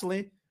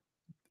 especially,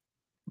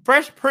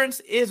 Fresh Prince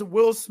is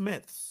Will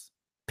Smith's.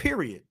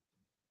 Period.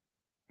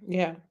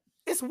 Yeah.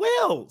 It's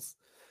Will's.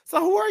 So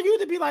who are you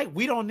to be like,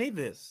 we don't need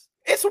this?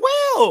 It's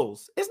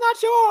Will's. It's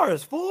not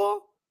yours,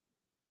 fool.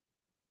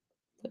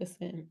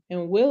 Listen,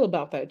 and Will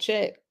about that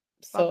check.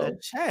 About So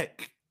that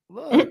check.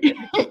 Look,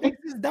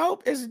 it's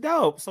dope. It's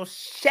dope. So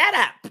shut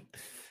up.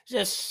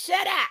 Just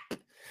shut up.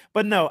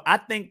 But no, I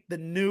think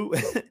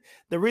the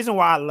reason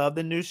why I love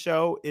the new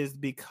show is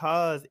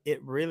because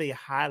it really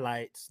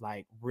highlights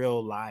like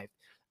real life.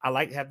 I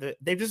like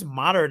they've just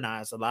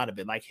modernized a lot of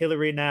it. Like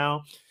Hillary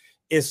now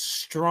is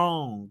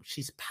strong.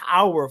 She's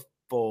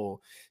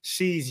powerful.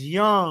 She's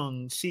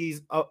young.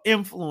 She's an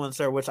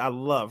influencer, which I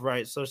love,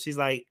 right? So she's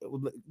like,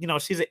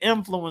 she's an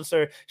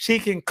influencer. She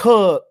can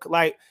cook.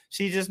 Like,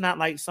 she's just not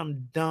like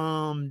some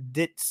dumb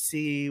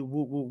ditzy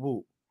woo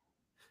woo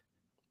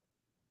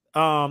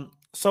woo.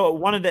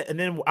 So and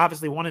then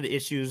obviously one of the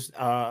issues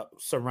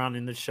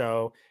surrounding the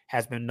show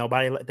has been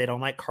they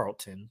don't like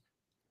Carlton.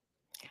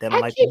 They don't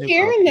I like keep the new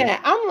hearing Carlton.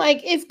 that. I'm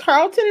like, is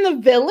Carlton the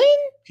villain?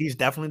 He's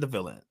definitely the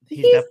villain.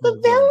 He's the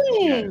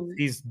villain. Yeah,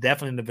 he's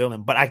definitely the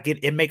villain. But I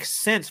get it makes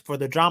sense for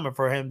the drama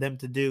for them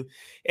to do.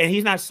 And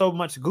he's not so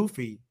much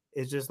goofy.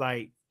 It's just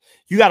like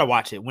you got to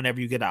watch it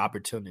whenever you get an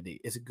opportunity.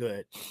 It's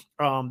good.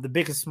 The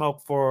biggest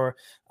smoke for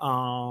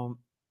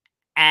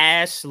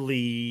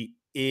Ashley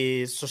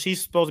is so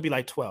she's supposed to be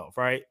like 12,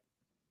 right?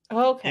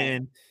 Okay.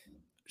 And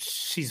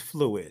she's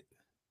fluid.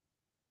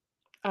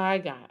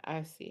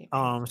 I see.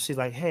 She's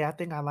like, hey, I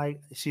think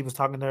she was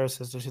talking to her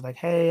sister. She's like,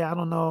 hey, I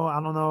don't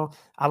know.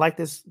 I like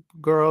this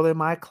girl in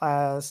my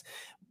class.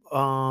 But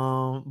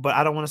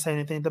I don't want to say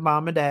anything to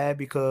mom and dad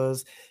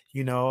because,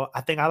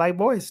 I think I like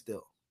boys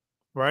still.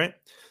 Right.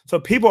 So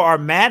people are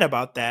mad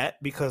about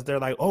that because they're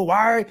like, oh,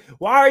 why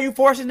are you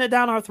forcing it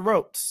down our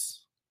throats?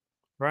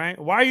 Right.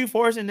 Why are you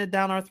forcing it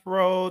down our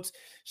throats?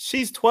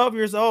 She's 12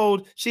 years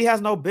old. She has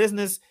no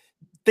business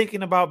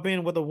thinking about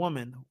being with a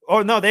woman.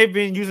 Oh no, they've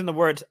been using the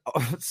word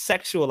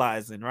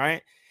sexualizing,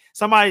 right?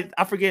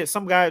 I forget,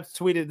 some guy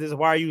tweeted this,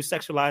 why are you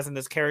sexualizing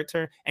this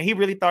character? And he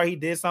really thought he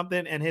did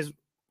something and his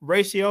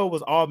ratio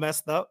was all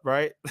messed up,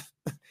 right?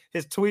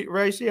 His tweet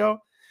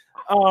ratio.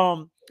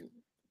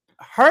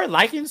 Her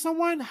liking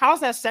someone,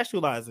 how's that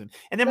sexualizing?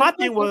 And then my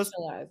thing was,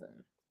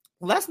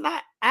 let's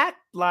not act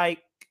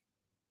like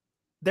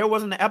there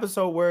wasn't an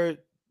episode where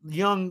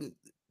young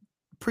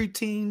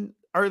preteen,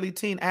 early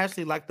teen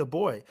Ashley liked the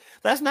boy.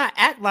 Let's not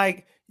act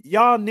like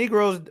y'all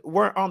Negroes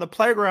weren't on the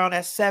playground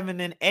at 7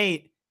 and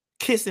 8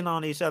 kissing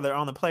on each other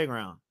on the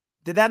playground.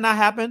 Did that not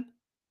happen?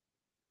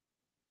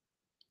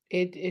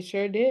 It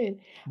sure did.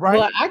 Right.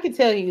 Well, I can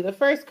tell you the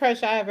first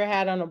crush I ever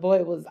had on a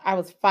boy I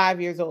was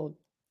 5 years old.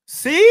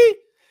 See?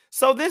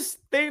 So this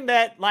thing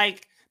that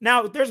like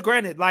now there's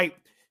granted, like,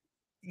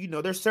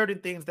 there's certain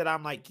things that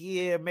I'm like,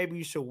 yeah, maybe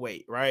you should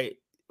wait, right?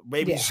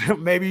 Maybe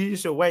you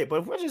should wait.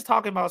 But if we're just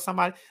talking about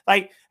somebody,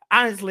 like,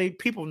 honestly,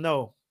 people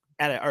know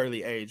at an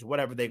early age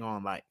whatever they're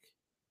gonna like,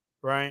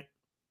 right?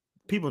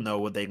 People know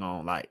what they're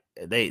gonna like.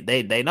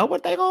 They know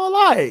what they're gonna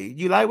like.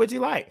 You like what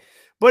you like.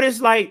 But it's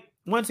like,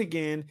 once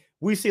again,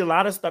 we see a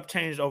lot of stuff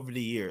changed over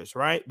the years,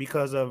 right?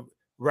 Because of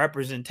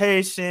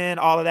representation,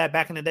 all of that.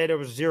 Back in the day, there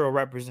was zero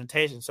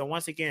representation. So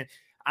once again,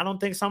 I don't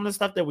think some of the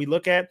stuff that we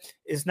look at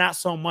is not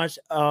so much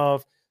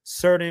of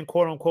certain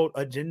quote unquote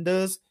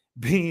agendas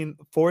being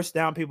forced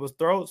down people's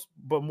throats,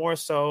 but more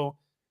so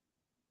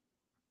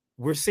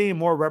we're seeing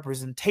more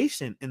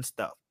representation in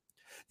stuff.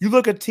 You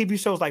look at TV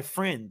shows like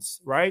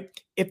Friends, right?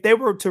 If they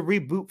were to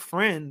reboot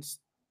Friends,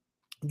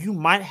 you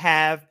might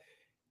have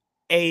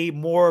a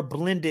more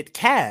blended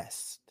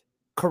cast,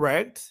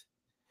 correct?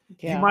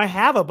 Yeah. You might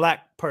have a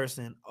black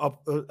person, a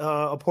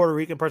Puerto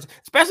Rican person,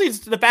 especially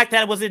the fact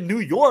that it was in New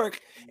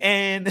York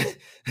and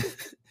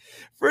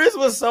Friends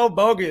was so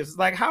bogus.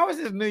 Like, how is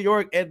this New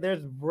York and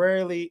there's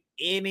rarely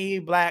any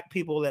black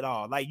people at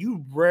all? Like,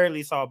 you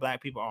rarely saw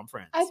black people on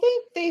Friends. I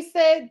think they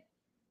said,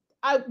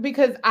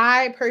 because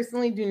I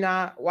personally do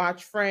not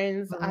watch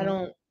Friends. Mm-hmm. I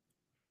don't.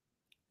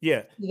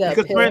 Yeah,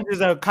 because Friends is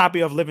a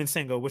copy of Living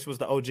Single, which was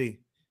the OG.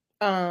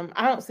 I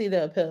don't see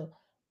the appeal,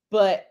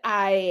 but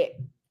I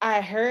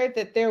heard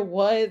that they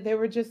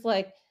were just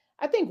like,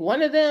 I think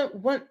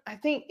I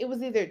think it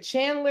was either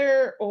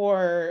Chandler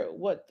or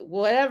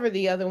whatever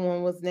the other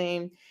one was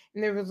named.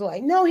 And there was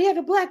like, no, he had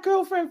a black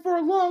girlfriend for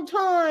a long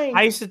time.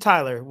 Aisha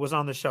Tyler was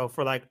on the show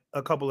for like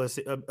a couple of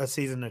a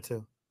season or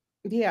two.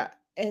 Yeah.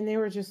 And they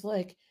were just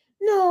like,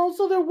 no,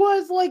 so there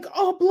was like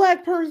a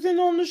black person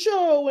on the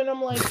show. And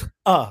I'm like,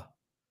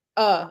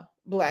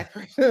 black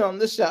person on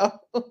the show.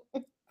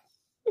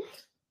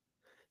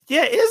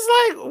 Yeah,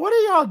 it's like, what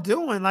are y'all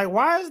doing? Like,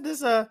 why is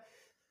this a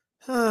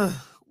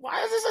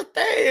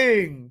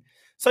thing?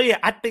 So yeah,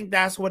 I think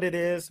that's what it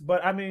is.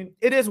 But I mean,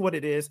 it is what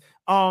it is.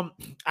 I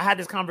had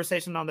this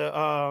conversation on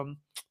the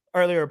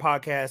earlier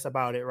podcast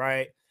about it,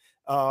 right?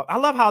 I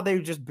love how they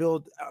just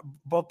build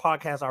both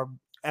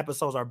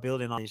episodes are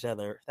building on each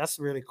other. That's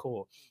really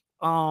cool.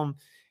 And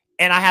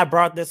I had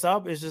brought this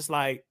up. It's just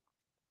like,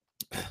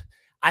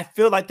 I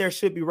feel like there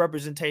should be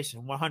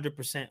representation,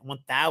 100%,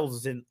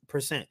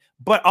 1000%.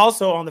 But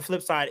also on the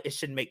flip side, it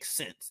should make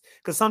sense.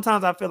 Because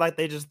sometimes I feel like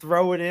they just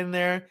throw it in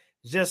there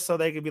just so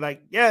they could be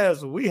like,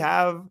 yes, we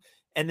have.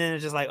 And then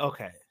it's just like,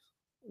 okay,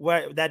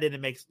 what that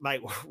didn't make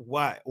like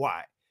why?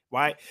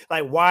 Like,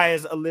 why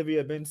is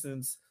Olivia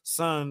Benson's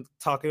son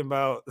talking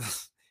about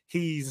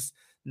he's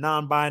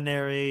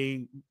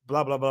non-binary,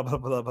 blah blah blah blah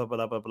blah blah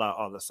blah blah blah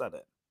all of a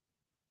sudden?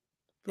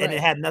 And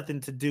it had nothing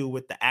to do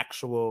with the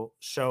actual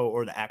show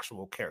or the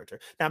actual character.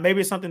 Now,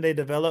 maybe it's something they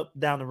develop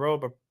down the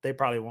road, but they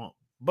probably won't.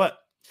 But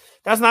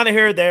that's neither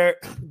here nor there.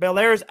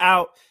 Bel-Air's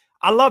out.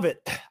 I love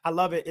it. I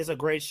love it. It's a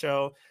great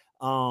show.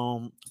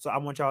 So I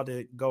want y'all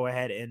to go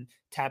ahead and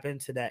tap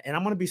into that. And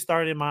I'm gonna be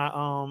starting my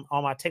on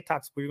my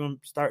TikToks. We're gonna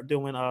start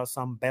doing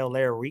some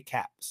Bel-Air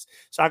recaps.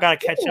 So I gotta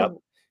catch up.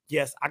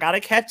 Yes, I gotta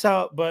catch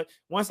up. But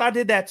once I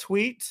did that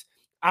tweet,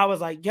 I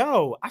was like,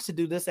 yo, I should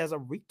do this as a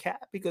recap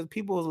because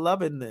people's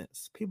loving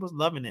this. People's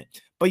loving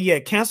it. But yeah,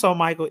 cancel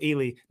Michael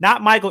Ealy.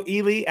 Not Michael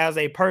Ealy as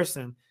a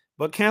person,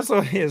 but cancel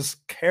his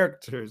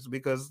characters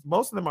because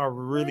most of them are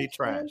really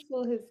trash.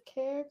 Cancel his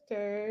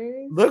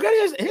characters. Look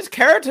at his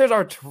characters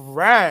are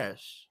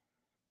trash.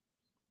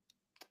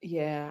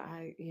 Yeah.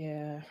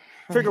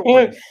 Trigger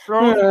warning.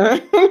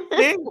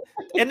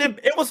 And then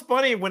it was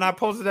funny when I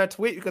posted that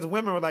tweet because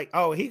women were like,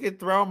 oh, he could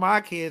throw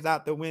my kids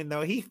out the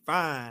window. He's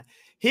fine.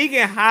 He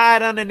can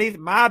hide underneath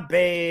my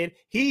bed.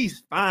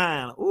 He's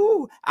fine.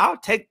 Ooh, I'll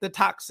take the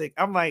toxic.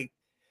 I'm like,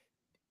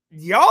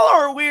 y'all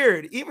are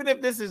weird. Even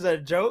if this is a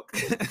joke,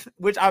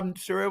 which I'm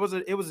sure it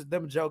was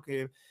them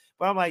joking.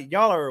 But I'm like,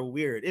 y'all are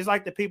weird. It's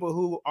like the people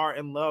who are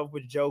in love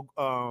with Joe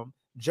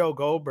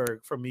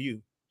Goldberg from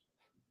You.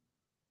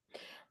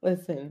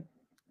 Listen,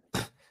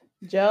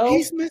 Joe.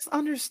 He's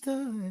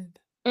misunderstood.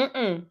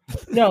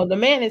 No, the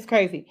man is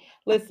crazy.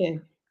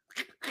 Listen.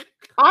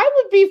 I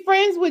would be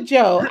friends with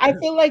Joe. I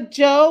feel like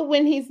Joe,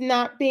 when he's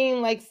not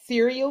being like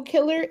serial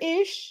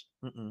killer-ish,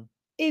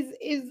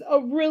 is a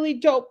really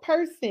dope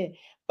person.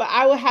 But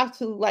I would have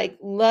to like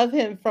love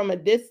him from a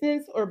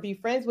distance or be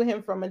friends with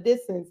him from a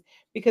distance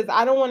because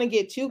I don't want to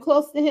get too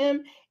close to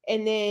him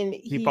and then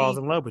he falls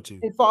in love with you.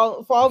 And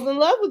falls in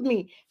love with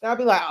me. And I'll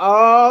be like,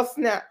 oh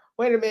snap!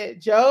 Wait a minute,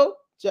 Joe.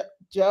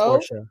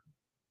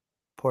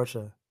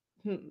 Portia,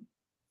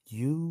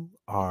 you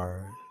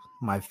are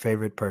my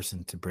favorite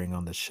person to bring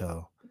on the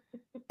show.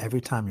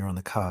 Every time you're on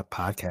the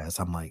podcast,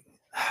 I'm like,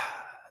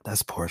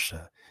 that's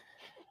Portia.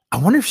 I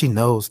wonder if she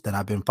knows that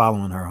I've been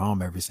following her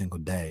home every single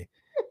day.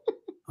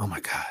 Oh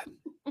my God.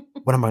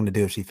 What am I going to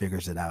do if she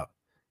figures it out?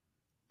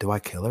 Do I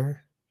kill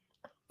her?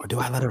 Or do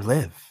I let her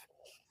live?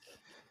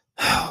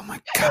 Oh my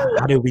God.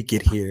 How did we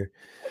get here?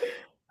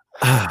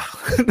 That's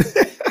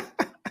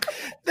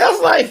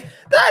like,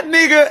 that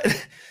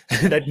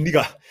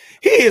nigga,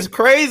 he is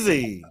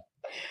crazy.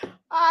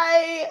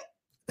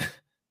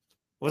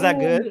 Was that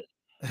good?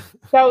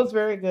 That was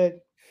very good.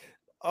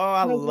 Oh,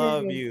 I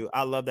love you.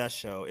 I love that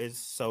show. It's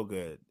so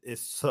good.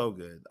 It's so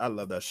good. I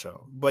love that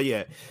show. But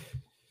yeah,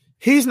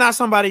 he's not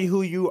somebody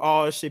who you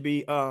all should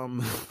be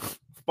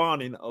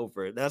fawning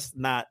over. That's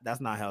not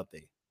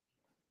healthy.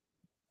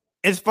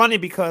 It's funny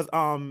because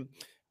Penn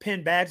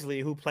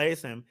Badgley, who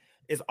plays him,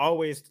 is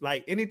always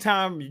like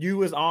anytime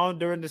you is on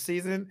during the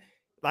season,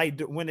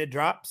 like when it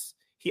drops,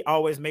 he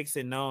always makes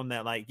it known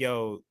that like,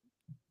 yo,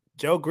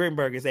 Joe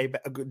Goldberg is a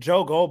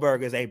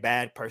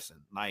bad person.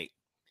 Like,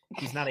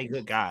 he's not a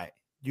good guy.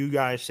 You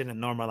guys shouldn't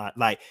normalize.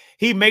 Like,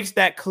 he makes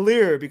that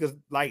clear because,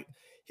 like,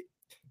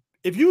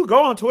 if you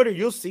go on Twitter,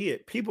 you'll see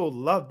it. People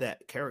love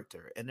that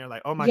character, and they're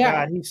like, "Oh my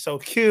God, he's so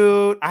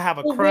cute. I have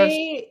a crush."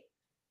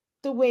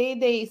 The way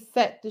they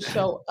set the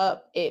show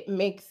up, it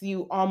makes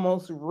you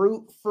almost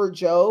root for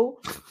Joe,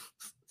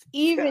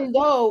 even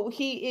though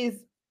he is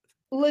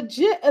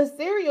legit a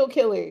serial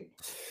killer.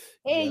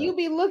 And you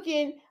be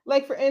looking,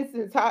 like, for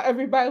instance, how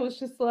everybody was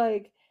just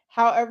like,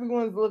 how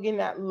everyone's looking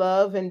at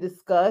Love and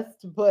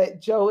disgust, but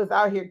Joe is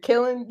out here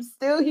killing. He's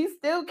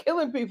still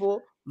killing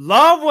people.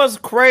 Love was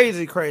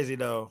crazy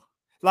though.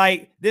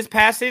 Like this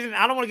past season,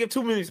 I don't want to give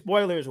too many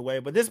spoilers away,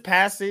 but this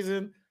past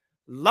season,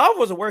 Love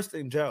was worse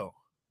than Joe.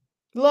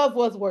 Love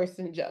was worse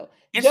than Joe.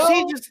 And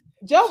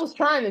Joe was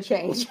trying to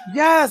change.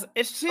 Yes,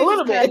 and she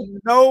just had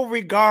no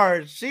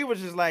regard. She was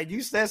just like,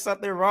 you said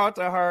something wrong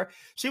to her.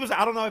 She was,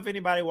 I don't know if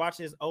anybody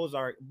watches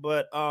Ozark,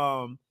 but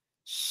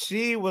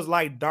she was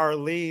like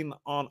Darlene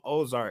on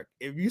Ozark.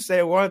 If you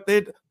say one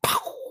thing,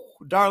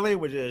 Darlene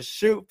would just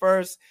shoot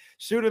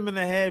him in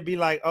the head, be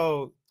like,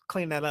 oh,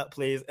 clean that up,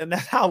 please. And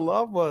that's how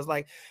Love was.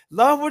 Like,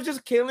 Love was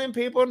just killing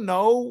people.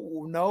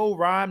 No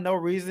rhyme, no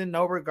reason,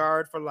 no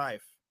regard for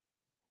life.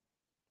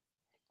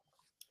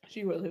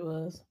 She really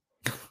was.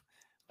 But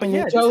and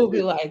yeah, Joe would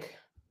be like,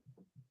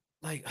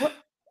 what?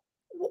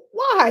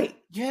 Why?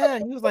 Yeah,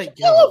 he was like,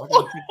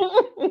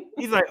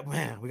 he's like,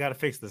 man, we got to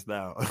fix this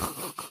now.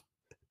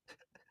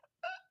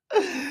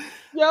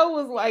 Joe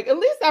was like, at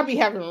least I be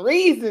having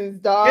reasons,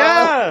 dog.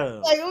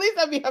 Yeah. Like, at least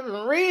I be having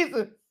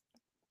reasons.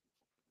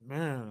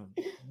 Man,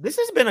 this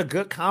has been a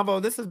good combo.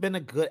 This has been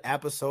a good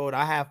episode.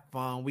 I have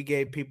fun. We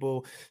gave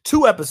people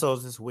 2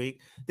 episodes this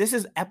week. This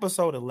is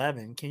episode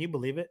 11. Can you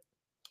believe it?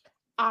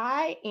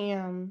 I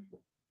am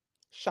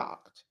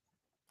shocked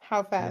how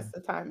Yeah. fast the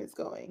time is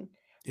going.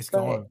 It's But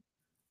going.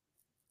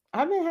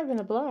 I've been having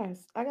a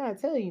blast. I gotta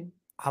tell you.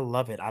 I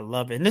love it. I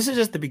love it. And this is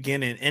just the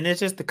beginning. And it's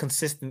just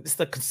it's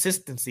the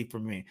consistency for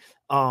me.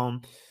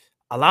 Um,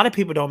 a lot of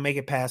people don't make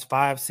it past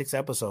 5, 6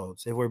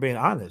 episodes, if we're being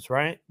honest,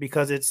 right?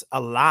 Because it's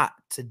a lot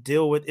to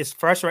deal with. It's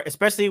frustrating,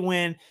 especially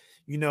when,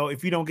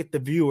 if you don't get the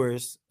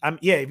viewers,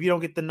 if you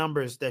don't get the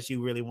numbers that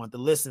you really want, the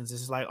listens,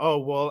 it's like, oh,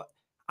 well,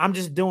 I'm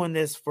just doing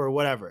this for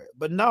whatever.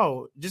 But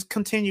no, just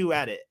continue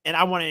at it. And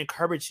I want to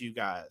encourage you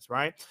guys,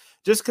 right?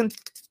 Just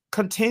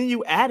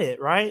continue at it,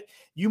 right?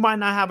 You might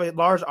not have a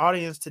large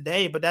audience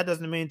today, but that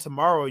doesn't mean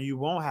tomorrow you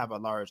won't have a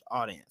large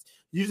audience.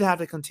 You just have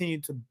to continue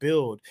to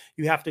build.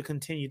 You have to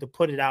continue to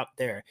put it out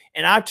there.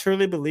 And I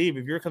truly believe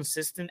if you're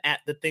consistent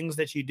at the things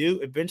that you do,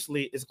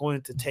 eventually it's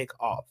going to take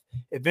off.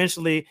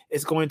 Eventually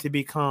it's going to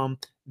become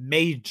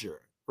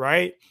major,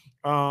 right?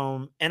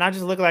 And I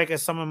just look like at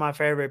some of my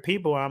favorite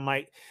people. I'm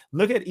like,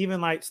 look at even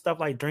like stuff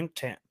like Drink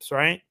Champs,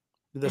 right?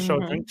 The show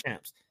Drink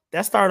Champs.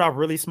 That started off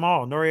really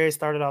small. Noriega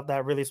started off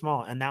that really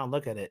small. And now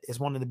look at it. It's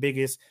one of the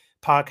biggest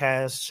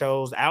podcast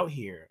shows out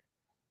here.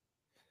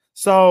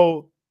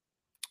 So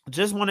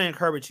just want to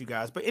encourage you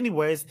guys. But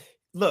anyways,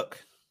 look,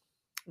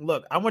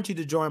 I want you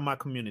to join my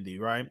community,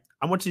 right?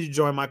 I want you to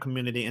join my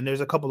community. And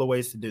there's a couple of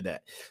ways to do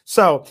that.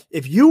 So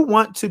if you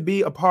want to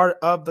be a part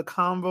of the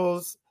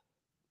Convos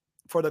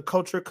for the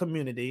Culture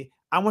community,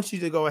 I want you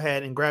to go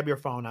ahead and grab your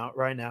phone out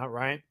right now,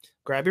 right?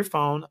 Grab your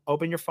phone,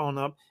 open your phone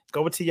up,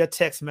 go to your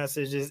text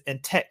messages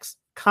and text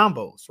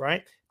Convos,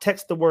 right?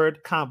 Text the word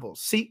Convos,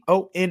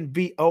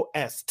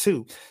 CONVOS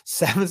to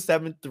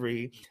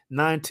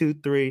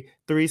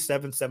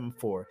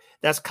 773-923-3774.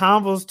 That's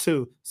Convos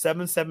to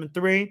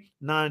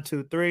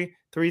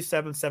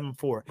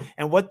 773-923-3774.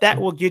 And what that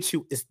will get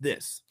you is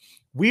this.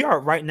 We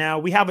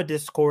have a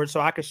Discord,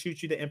 so I can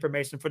shoot you the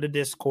information for the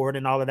Discord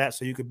and all of that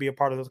so you could be a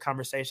part of those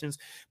conversations.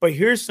 But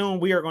here soon,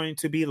 we are going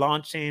to be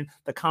launching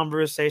the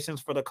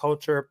Conversations for the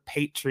Culture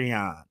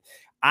Patreon.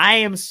 I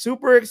am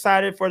super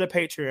excited for the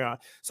Patreon.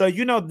 So,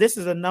 this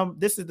is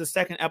the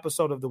second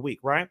episode of the week,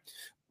 right?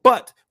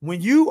 But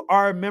when you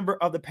are a member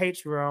of the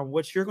Patreon,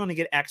 what you're going to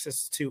get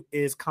access to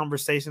is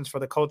Conversations for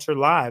the Culture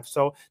live.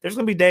 So there's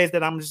going to be days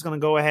that I'm just going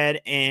to go ahead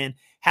and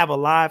have a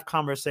live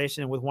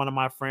conversation with one of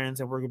my friends,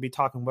 and we're going to be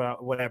talking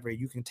about whatever.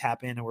 You can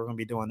tap in, and we're going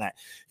to be doing that.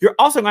 You're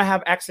also going to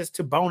have access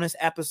to bonus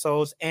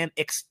episodes and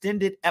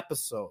extended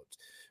episodes.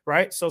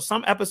 Right. So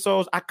some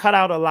episodes I cut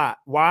out a lot.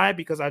 Why?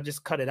 Because I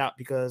just cut it out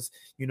because,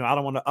 I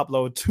don't want to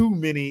upload too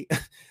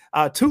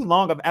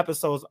long of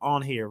episodes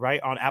on here,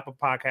 right? On Apple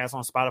Podcasts,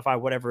 on Spotify,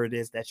 whatever it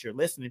is that you're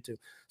listening to.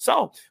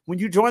 So when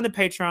you join the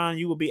Patreon,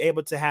 you will be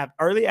able to have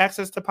early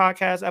access to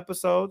podcast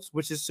episodes,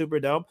 which is super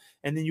dope.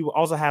 And then you will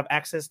also have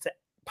access to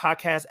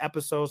podcast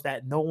episodes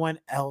that no one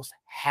else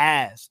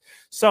has.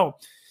 So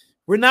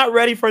we're not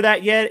ready for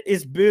that yet.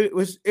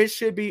 It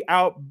should be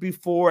out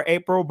before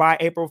April. By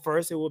April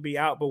 1st, it will be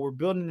out, but we're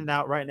building it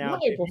out right now.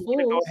 If you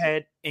want to go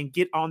ahead and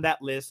get on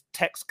that list,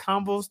 text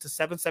Convos to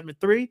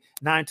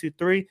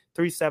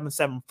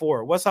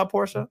 773-923-3774. What's up,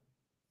 Portia?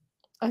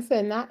 I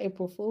said not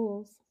April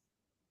Fools.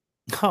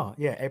 Oh,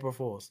 yeah, April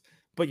Fools.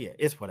 But yeah,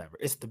 it's whatever.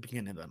 It's the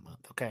beginning of the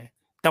month, okay?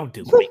 Don't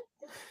do it.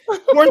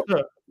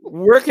 Portia,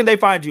 where can they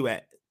find you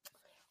at?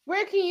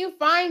 Where can you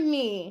find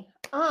me?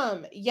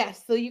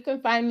 Yes, so you can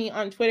find me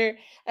on Twitter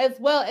as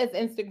well as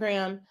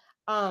Instagram,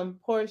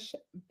 Porsche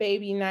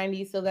Baby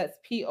 90. So that's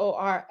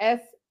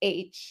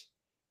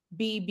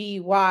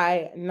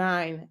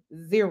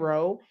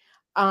PORSHBBY90.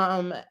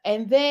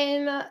 And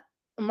then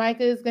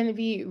Micah is going to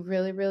be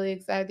really, really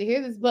excited to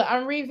hear this, but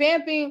I'm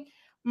revamping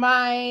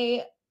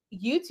my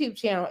YouTube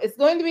channel. It's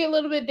going to be a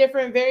little bit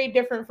different, very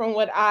different from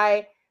what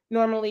I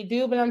normally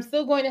do, but I'm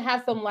still going to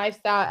have some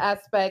lifestyle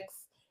aspects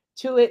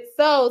to it.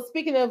 So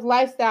speaking of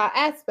lifestyle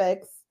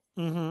aspects,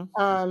 I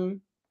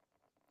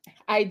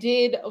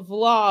did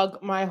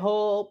vlog my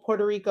whole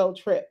Puerto Rico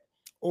trip.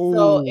 Ooh.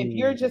 So if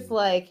you're just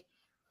like,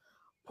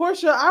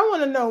 Portia, I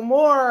want to know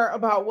more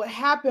about what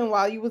happened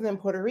while you was in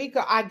Puerto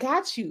Rico, I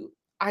got you.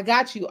 I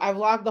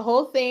vlogged the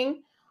whole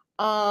thing.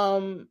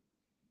 So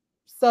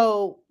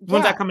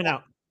when's that coming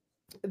out?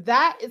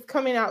 That is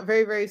coming out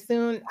very, very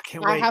soon. I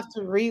can't wait. I have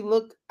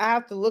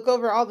to look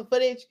over all the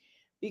footage,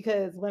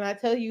 because when I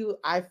tell you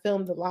I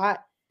filmed a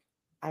lot,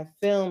 I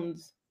filled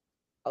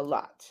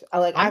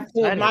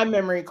my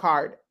memory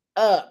card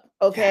up.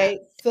 Okay.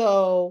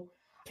 So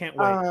can't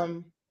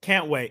wait.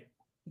 Can't wait.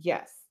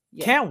 Yes.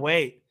 Can't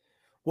wait.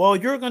 Well,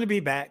 you're going to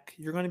be back.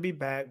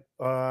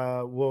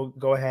 We'll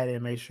go ahead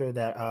and make sure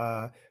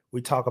that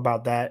we talk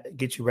about that,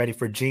 get you ready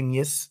for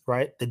Genius,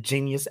 right? The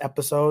Genius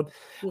episode.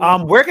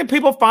 Yeah. Where can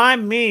people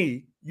find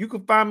me? You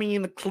can find me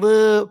in the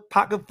club,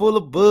 pocket full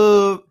of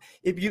bub.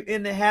 If you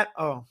in the hat,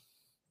 oh,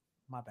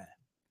 my bad.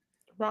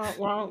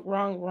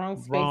 Wrong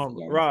space.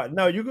 Wrong.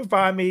 No, you can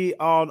find me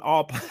on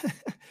all.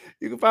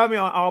 You can find me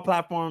on all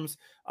platforms,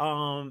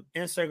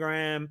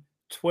 Instagram,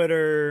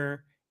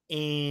 Twitter,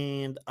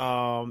 and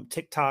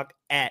TikTok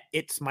at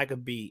It's Micah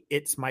B.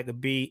 It's Micah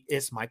B.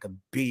 It's Micah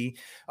B.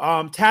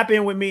 Tap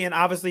in with me and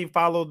obviously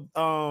follow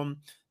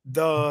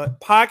the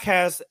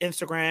podcast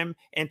Instagram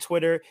and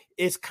Twitter.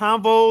 It's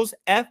Convos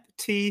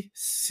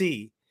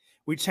FTC.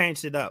 We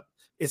changed it up.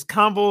 It's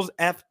Convos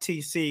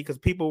FTC because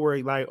people were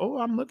like, oh,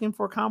 I'm looking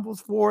for Convos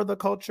for the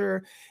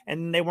culture.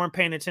 And they weren't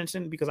paying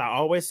attention because I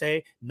always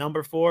say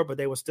number 4, but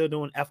they were still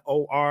doing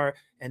FOR.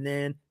 And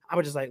then I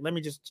was just like, let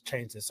me just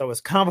change this. So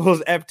it's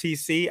Convos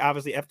FTC.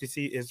 Obviously,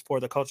 FTC is for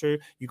the culture.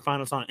 You can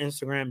find us on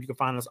Instagram. You can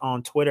find us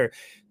on Twitter.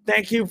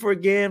 Thank you for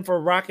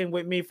rocking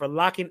with me, for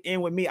locking in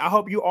with me. I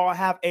hope you all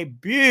have a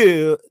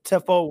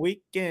beautiful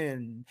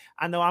weekend.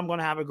 I know I'm going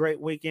to have a great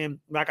weekend.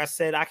 Like I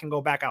said, I can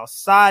go back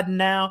outside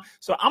now.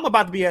 So I'm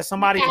about to be at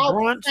somebody's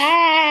brunch,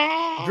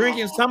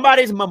 drinking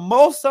somebody's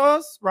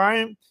mimosas,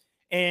 right?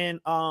 And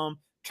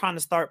trying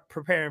to start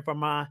preparing for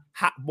my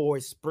hot boy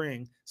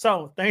spring.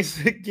 So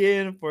thanks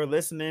again for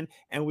listening,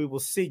 and we will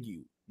see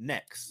you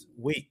next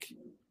week.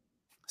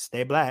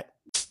 Stay black.